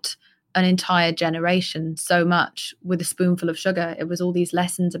taught an entire generation so much with a spoonful of sugar. It was all these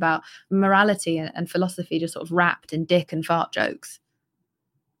lessons about morality and philosophy just sort of wrapped in dick and fart jokes.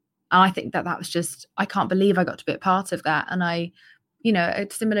 And I think that was just, I can't believe I got to be a part of that. And I,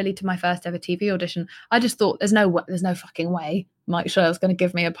 similarly to my first ever TV audition, I just thought there's no fucking way Mike Schur's going to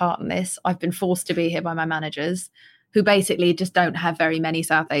give me a part in this. I've been forced to be here by my managers, who basically just don't have very many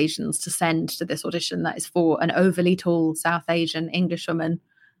South Asians to send to this audition that is for an overly tall South Asian English woman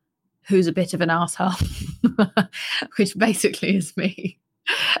who's a bit of an asshole, which basically is me.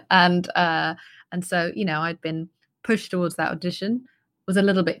 And so, I'd been pushed towards that audition, was a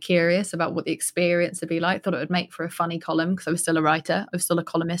little bit curious about what the experience would be like, thought it would make for a funny column because I was still a writer. I was still a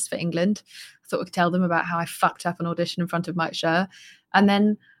columnist for England. I thought I could tell them about how I fucked up an audition in front of Mike Schur. And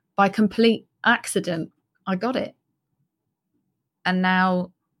then by complete accident, I got it. And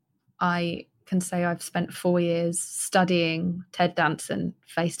now I can say I've spent 4 years studying Ted Danson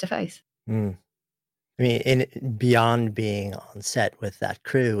face to face. I mean, beyond being on set with that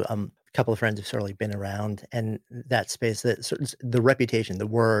crew, a couple of friends have certainly been around, and that space, the reputation, the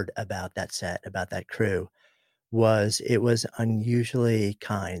word about that set, about that crew, it was unusually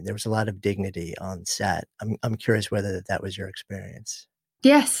kind. There was a lot of dignity on set. I'm curious whether that was your experience.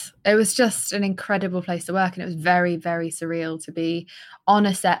 Yes, it was just an incredible place to work. And it was very, very surreal to be on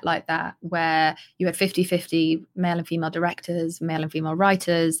a set like that, where you had 50-50 male and female directors, male and female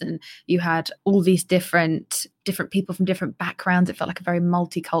writers, and you had all these different people from different backgrounds. It felt like a very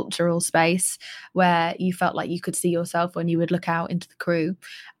multicultural space where you felt like you could see yourself when you would look out into the crew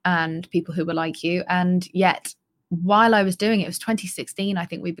and people who were like you. And yet, while I was doing it, it was 2016, I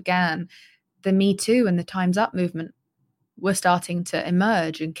think we began, the Me Too and the Time's Up movement were starting to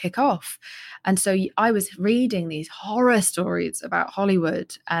emerge and kick off. And so I was reading these horror stories about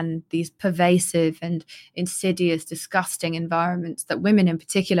Hollywood and these pervasive and insidious, disgusting environments that women in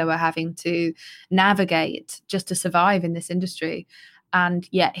particular were having to navigate just to survive in this industry. And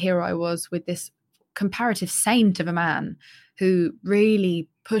yet here I was with this comparative saint of a man who really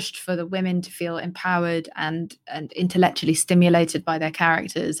pushed for the women to feel empowered and intellectually stimulated by their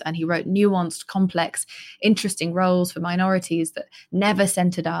characters. And he wrote nuanced, complex, interesting roles for minorities that never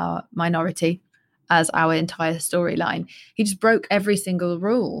centered our minority as our entire storyline. He just broke every single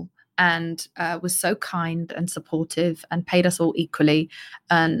rule and was so kind and supportive and paid us all equally.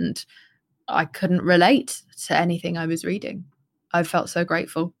 And I couldn't relate to anything I was reading. I felt so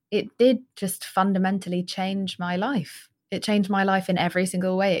grateful. It did just fundamentally change my life. It changed my life in every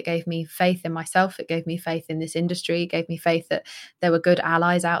single way. It gave me faith in myself. It gave me faith in this industry. It gave me faith that there were good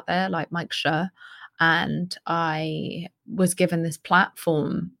allies out there like Mike Schur. And I was given this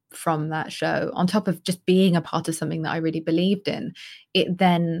platform from that show, on top of just being a part of something that I really believed in. It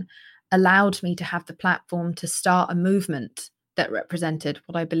then allowed me to have the platform to start a movement that represented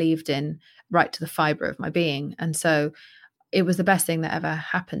what I believed in right to the fiber of my being. And so it was the best thing that ever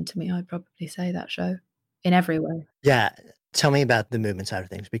happened to me, I'd probably say, that show. In every way. Yeah. Tell me about the movement side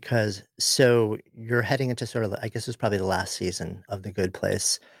of things, because so you're heading into sort of, I guess it's probably the last season of The Good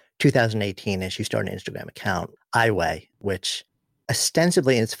Place, 2018-ish. You start an Instagram account, iWay, which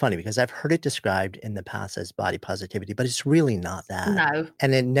ostensibly, and it's funny because I've heard it described in the past as body positivity, but it's really not that. No.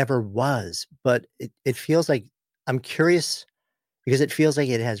 And it never was. But it feels like, I'm curious because it feels like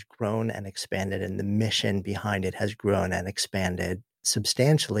it has grown and expanded, and the mission behind it has grown and expanded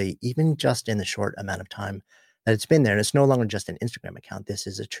substantially, even just in the short amount of time that it's been there. And it's no longer just an Instagram account. This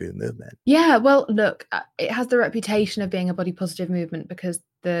is a true movement. Yeah, well, look, it has the reputation of being a body positive movement because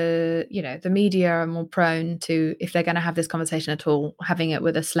the media are more prone to, if they're going to have this conversation at all, having it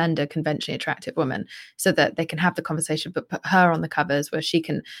with a slender, conventionally attractive woman, so that they can have the conversation but put her on the covers where she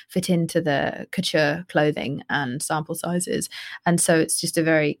can fit into the couture clothing and sample sizes. And so it's just a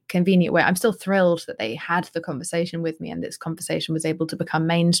very convenient way. I'm still thrilled that they had the conversation with me, and this conversation was able to become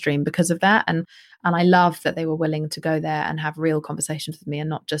mainstream because of that. And I love that they were willing to go there and have real conversations with me and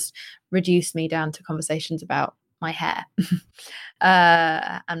not just reduce me down to conversations about my hair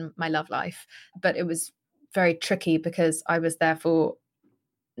and my love life. But it was very tricky because I was therefore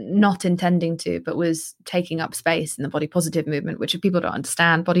not intending to, but was taking up space in the body positive movement, which, if people don't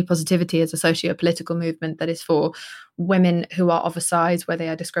understand, body positivity is a socio-political movement that is for women who are of a size where they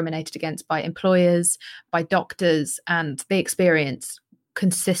are discriminated against by employers, by doctors, and they experience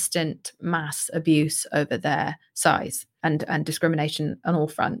consistent mass abuse over their size and discrimination on all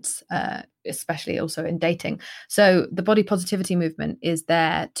fronts, especially also in dating. So the body positivity movement is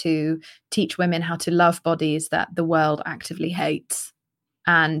there to teach women how to love bodies that the world actively hates.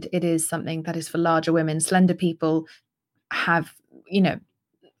 And it is something that is for larger women. Slender people have,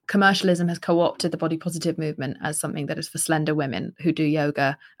 commercialism has co-opted the body positive movement as something that is for slender women who do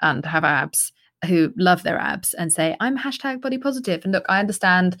yoga and have abs, who love their abs and say, I'm #body positive. And look, I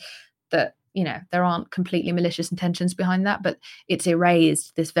understand that, there aren't completely malicious intentions behind that, but it's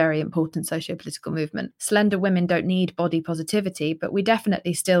erased this very important socio-political movement. Slender women don't need body positivity, but we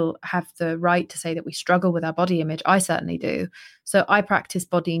definitely still have the right to say that we struggle with our body image. I certainly do. So I practice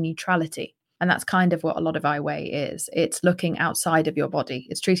body neutrality. And that's kind of what a lot of I Weigh is. It's looking outside of your body.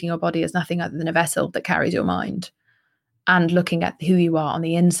 It's treating your body as nothing other than a vessel that carries your mind, and looking at who you are on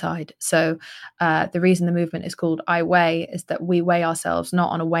the inside. So the reason the movement is called I Weigh is that we weigh ourselves not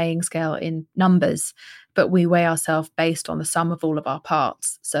on a weighing scale in numbers, but we weigh ourselves based on the sum of all of our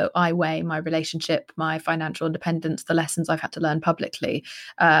parts. So I weigh my relationship, my financial independence, the lessons I've had to learn publicly,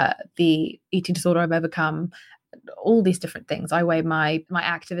 the eating disorder I've overcome, all these different things. I weigh my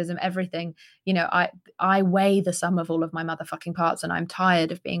activism, everything. I weigh the sum of all of my motherfucking parts, and I'm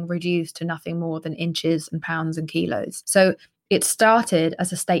tired of being reduced to nothing more than inches and pounds and kilos. So it started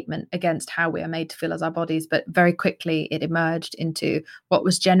as a statement against how we are made to feel as our bodies, but very quickly it emerged into what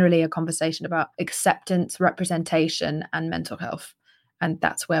was generally a conversation about acceptance, representation, and mental health. And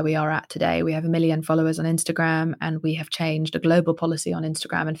that's where we are at today. We have 1 million followers on Instagram, and we have changed a global policy on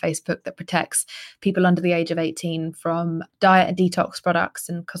Instagram and Facebook that protects people under the age of 18 from diet and detox products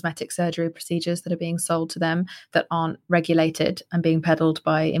and cosmetic surgery procedures that are being sold to them that aren't regulated and being peddled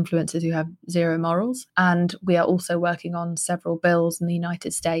by influencers who have zero morals. And we are also working on several bills in the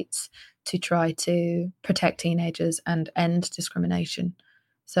United States to try to protect teenagers and end discrimination.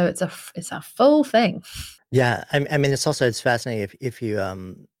 So it's a full thing. Yeah, I mean, it's fascinating if you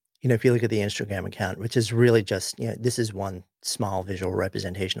if you look at the Instagram account, which is really just this is one small visual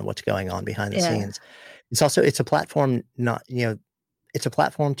representation of what's going on behind the scenes. It's a platform, it's a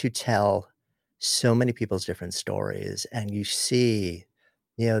platform to tell so many people's different stories, and you see,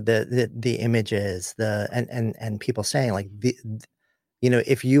 the images, and people saying like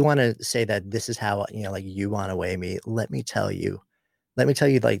if you want to say that this is how you want to weigh me, let me tell you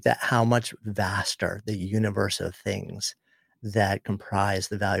like that, how much vaster the universe of things that comprise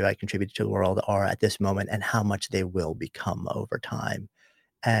the value I contribute to the world are at this moment, and how much they will become over time.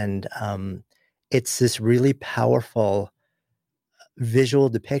 And it's this really powerful visual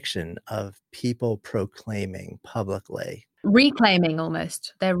depiction of people proclaiming publicly. Reclaiming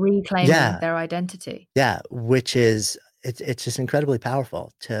almost. They're reclaiming their identity. Yeah, which is, it's just incredibly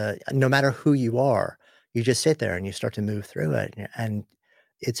powerful to, no matter who you are, you just sit there and you start to move through it, and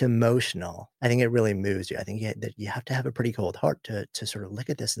it's emotional. I think it really moves you. I think that you have to have a pretty cold heart to sort of look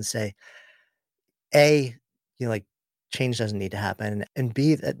at this and say, A, change doesn't need to happen, and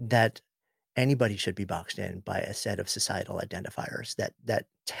B, that anybody should be boxed in by a set of societal identifiers that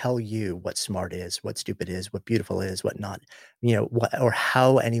tell you what smart is, what stupid is, what beautiful is, what not, what, or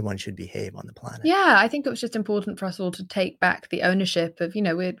how anyone should behave on the planet. Yeah, I think it was just important for us all to take back the ownership of,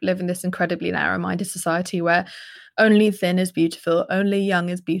 we live in this incredibly narrow-minded society where only thin is beautiful, only young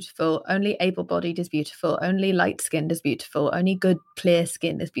is beautiful, only able-bodied is beautiful, only light-skinned is beautiful, only good, clear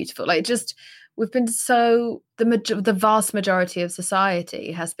skin is beautiful. We've been the vast majority of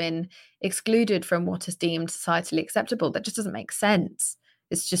society has been excluded from what is deemed societally acceptable. That just doesn't make sense.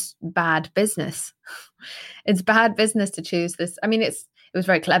 It's just bad business. It's bad business to choose this. I mean, it was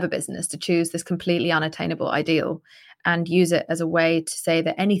very clever business to choose this completely unattainable ideal and use it as a way to say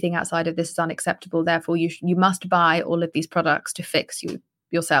that anything outside of this is unacceptable. Therefore, you must buy all of these products to fix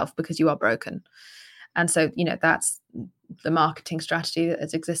yourself because you are broken. And so, that's the marketing strategy that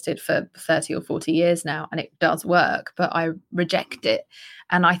has existed for 30 or 40 years now, and it does work, but I reject it.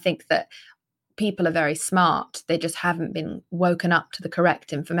 And I think that people are very smart. They just haven't been woken up to the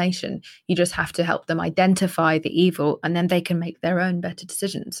correct information. You just have to help them identify the evil, and then they can make their own better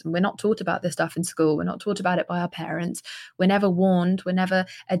decisions. And we're not taught about this stuff in school. We're not taught about it by our parents. We're never warned. We're never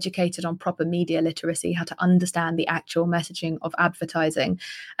educated on proper media literacy, how to understand the actual messaging of advertising.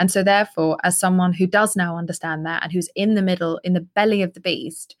 And so therefore, as someone who does now understand that and who's in the middle, in the belly of the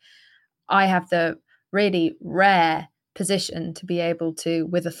beast, I have the really rare position to be able to,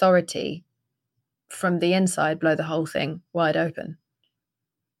 with authority, from the inside, blow the whole thing wide open,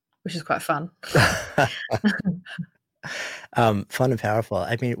 which is quite fun. Fun and powerful.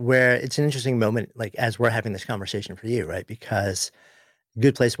 I mean, where it's an interesting moment, like as we're having this conversation for you, right? Because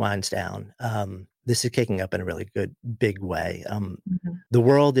Good Place winds down. This is kicking up in a really good, big way. The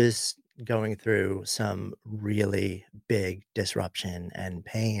world is going through some really big disruption and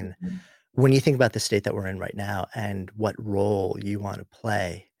pain. When you think about the state that we're in right now and what role you want to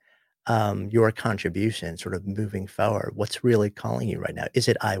play, your contribution sort of moving forward, what's really calling you right now? Is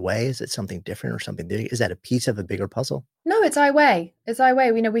it I Weigh? Is it something different or something big? Is that a piece of a bigger puzzle? No, it's I Weigh. It's I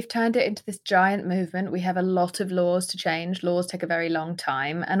Weigh. We've turned it into this giant movement. We have a lot of laws to change. Laws take a very long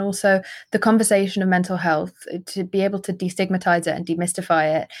time. And also the conversation of mental health, to be able to destigmatize it and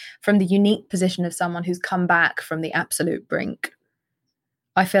demystify it from the unique position of someone who's come back from the absolute brink.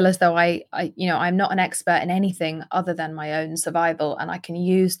 I feel as though I'm not an expert in anything other than my own survival, and I can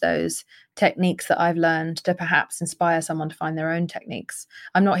use those techniques that I've learned to perhaps inspire someone to find their own techniques.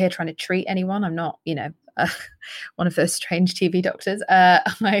 I'm not here trying to treat anyone. I'm not, one of those strange TV doctors. But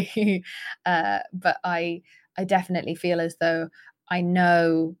I definitely feel as though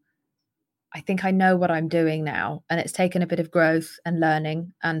I think I know what I'm doing now, and it's taken a bit of growth and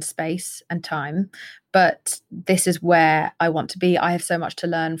learning and space and time, but this is where I want to be. I have so much to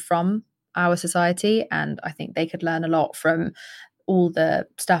learn from our society, and I think they could learn a lot from all the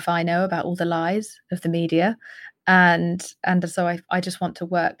stuff I know about all the lies of the media. And so I just want to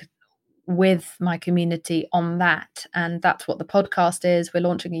work with my community on that, and that's what the podcast is. We're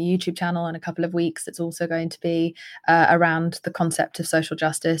launching a YouTube channel in a couple of weeks. It's also going to be around the concept of social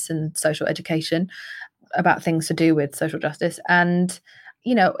justice and social education, about things to do with social justice. And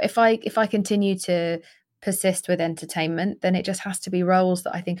if I continue to persist with entertainment, then it just has to be roles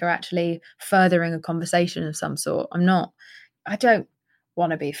that I think are actually furthering a conversation of some sort. I don't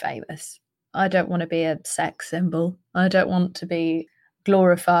want to be famous. I don't want to be a sex symbol. I don't want to be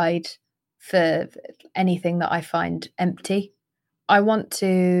glorified for anything that I find empty. I want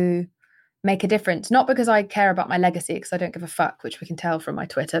to make a difference, not because I care about my legacy, because I don't give a fuck, which we can tell from my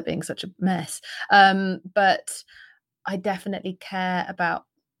Twitter being such a mess. But I definitely care about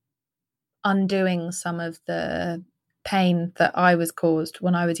undoing some of the pain that I was caused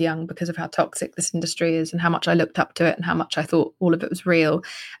when I was young because of how toxic this industry is and how much I looked up to it and how much I thought all of it was real.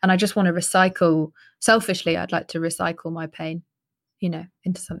 And I just want to recycle, selfishly, I'd like to recycle my pain,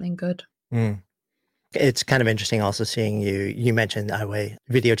 into something good. It's kind of interesting also seeing you mentioned I Weigh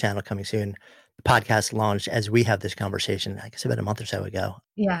video channel coming soon. The podcast launched as we have this conversation, I guess about a month or so ago.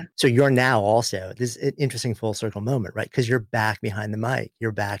 Yeah. So you're now also, this is an interesting full circle moment, right? Because you're back behind the mic.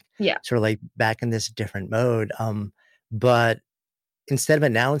 You're back, sort of like back in this different mode. But instead of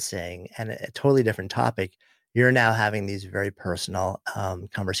announcing and a totally different topic, you're now having these very personal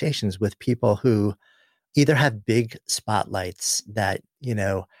conversations with people who either have big spotlights that,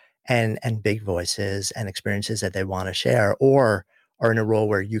 and big voices and experiences that they want to share, or are in a role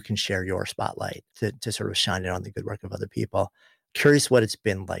where you can share your spotlight to sort of shine it on the good work of other people. Curious what it's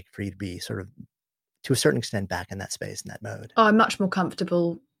been like for you to be sort of, to a certain extent, back in that space, in that mode. Oh, I'm much more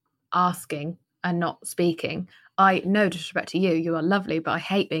comfortable asking and not speaking. No disrespect to you, you are lovely, but I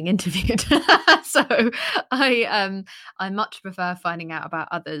hate being interviewed. So I much prefer finding out about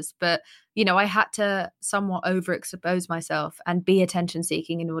others. But, I had to somewhat overexpose myself and be attention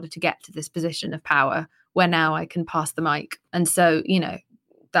seeking in order to get to this position of power where now I can pass the mic. And so,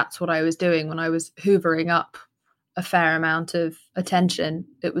 that's what I was doing when I was hoovering up a fair amount of attention.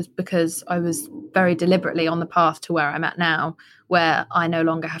 It was because I was very deliberately on the path to where I'm at now, where I no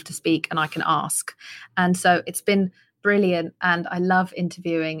longer have to speak and I can ask. And so it's been brilliant, and I love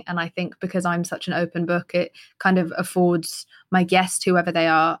interviewing. And I think because I'm such an open book, it kind of affords my guests, whoever they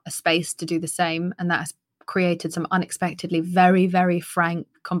are, a space to do the same. And that has created some unexpectedly very, very frank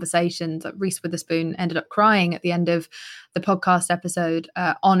conversations. Reese Witherspoon ended up crying at the end of the podcast episode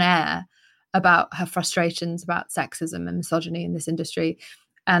on air about her frustrations about sexism and misogyny in this industry.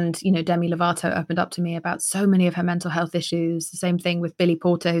 And, Demi Lovato opened up to me about so many of her mental health issues. The same thing with Billy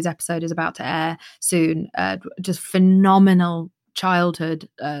Porter, whose episode is about to air soon. Just phenomenal childhood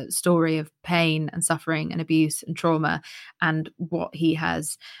story of pain and suffering and abuse and trauma, and what he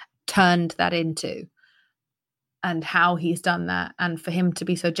has turned that into and how he's done that. And for him to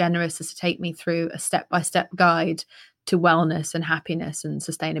be so generous as to take me through a step-by-step guide to wellness and happiness and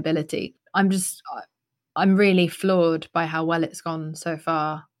sustainability. I'm really floored by how well it's gone so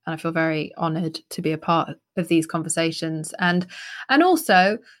far. And I feel very honored to be a part of these conversations. And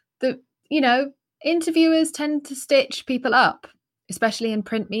also that, interviewers tend to stitch people up, especially in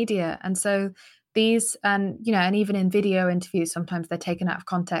print media. And so these, and even in video interviews, sometimes they're taken out of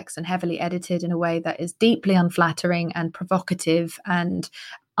context and heavily edited in a way that is deeply unflattering and provocative and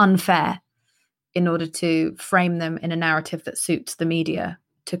unfair in order to frame them in a narrative that suits the media,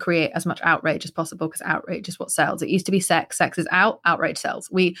 to create as much outrage as possible, because outrage is what sells. It used to be sex. Sex is out, outrage sells.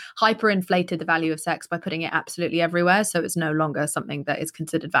 We hyperinflated the value of sex by putting it absolutely everywhere. So it's no longer something that is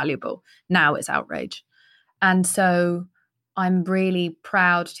considered valuable. Now it's outrage. And so I'm really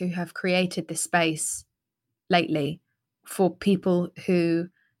proud to have created this space lately for people who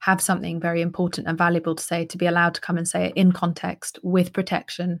have something very important and valuable to say, to be allowed to come and say it in context, with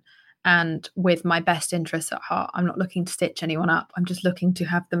protection, and with my best interests at heart. I'm not looking to stitch anyone up. I'm just looking to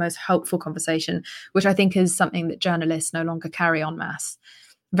have the most helpful conversation, which I think is something that journalists no longer carry en masse.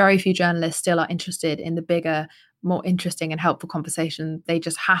 Very few journalists still are interested in the bigger, more interesting and helpful conversation. They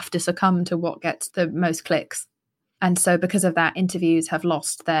just have to succumb to what gets the most clicks. And so because of that, interviews have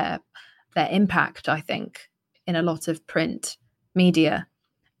lost their impact, I think, in a lot of print media.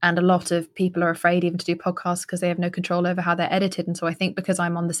 And a lot of people are afraid even to do podcasts because they have no control over how they're edited. And so I think because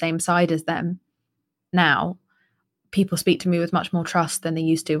I'm on the same side as them now, people speak to me with much more trust than they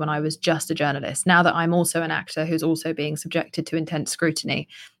used to when I was just a journalist. Now that I'm also an actor who's also being subjected to intense scrutiny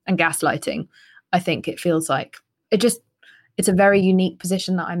and gaslighting, I think it feels like it's a very unique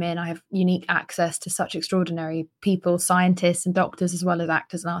position that I'm in. I have unique access to such extraordinary people, scientists and doctors, as well as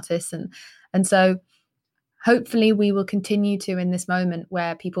actors and artists. And so hopefully we will continue to, in this moment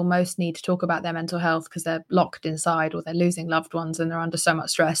where people most need to talk about their mental health because they're locked inside, or they're losing loved ones and they're under so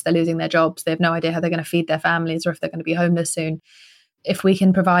much stress, they're losing their jobs, they have no idea how they're going to feed their families or if they're going to be homeless soon. If we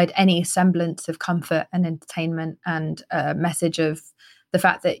can provide any semblance of comfort and entertainment and a message of the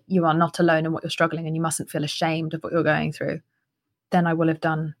fact that you are not alone in what you're struggling and you mustn't feel ashamed of what you're going through, then I will have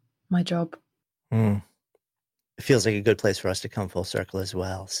done my job. It feels like a good place for us to come full circle as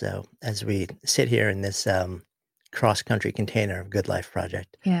well. So as we sit here in this cross-country container of Good Life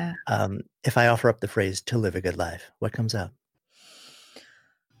Project, if I offer up the phrase "to live a good life," what comes up?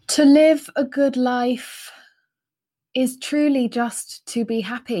 To live a good life is truly just to be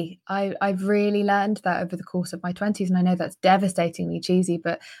happy. I've really learned that over the course of my 20s, and I know that's devastatingly cheesy,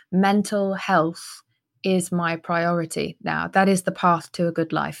 but mental health is my priority now. That is the path to a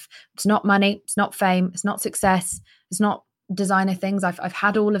good life. It's not money, it's not fame, it's not success, it's not designer things. I've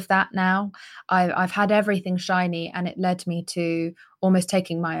had all of that now. I've had everything shiny, and it led me to almost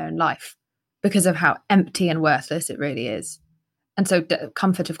taking my own life because of how empty and worthless it really is. And so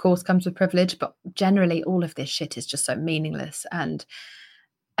comfort, of course, comes with privilege, but generally all of this shit is just so meaningless. And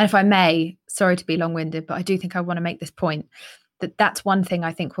if I may, sorry to be long-winded, but I do think I want to make this point, that that's one thing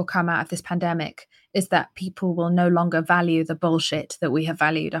I think will come out of this pandemic, is that people will no longer value the bullshit that we have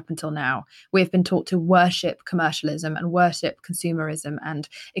valued up until now. We've been taught to worship commercialism and worship consumerism and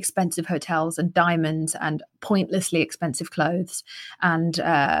expensive hotels and diamonds and pointlessly expensive clothes. And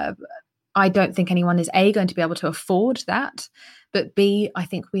I don't think anyone is A, going to be able to afford that, but B, I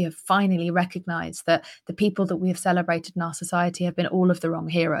think we have finally recognized that the people that we have celebrated in our society have been all of the wrong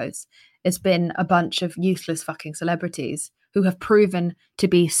heroes. It's been a bunch of useless fucking celebrities who have proven to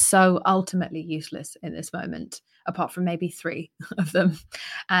be so ultimately useless in this moment, apart from maybe 3 of them.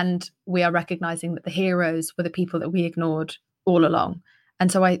 And we are recognizing that the heroes were the people that we ignored all along.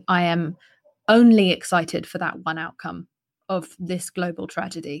 And so I am only excited for that one outcome of this global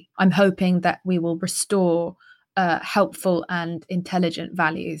tragedy. I'm hoping that we will restore helpful and intelligent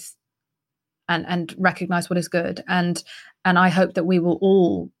values and recognize what is good. And I hope that we will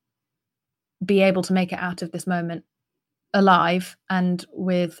all be able to make it out of this moment alive and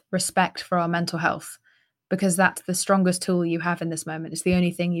with respect for our mental health, because that's the strongest tool you have in this moment. It's the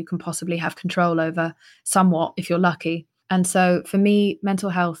only thing you can possibly have control over somewhat, if you're lucky. And so for me, mental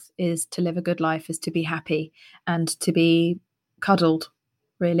health is to live a good life, is to be happy and to be cuddled,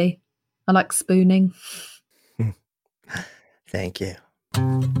 really. I like spooning. Thank you.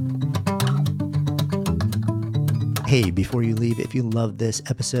 Hey, before you leave, if you love this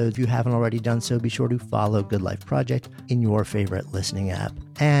episode, if you haven't already done so, be sure to follow Good Life Project in your favorite listening app.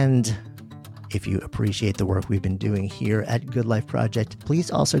 And if you appreciate the work we've been doing here at Good Life Project,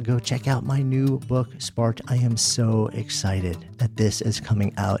 please also go check out my new book, Sparked. I am so excited that this is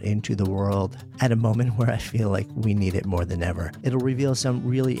coming out into the world at a moment where I feel like we need it more than ever. It'll reveal some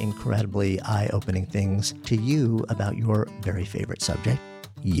really incredibly eye-opening things to you about your very favorite subject,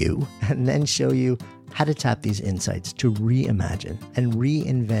 you, and then show you how to tap these insights to reimagine and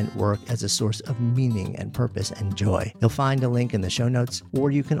reinvent work as a source of meaning and purpose and joy. You'll find a link in the show notes,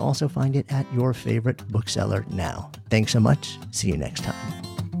 or you can also find it at your favorite bookseller now. Thanks so much. See you next time.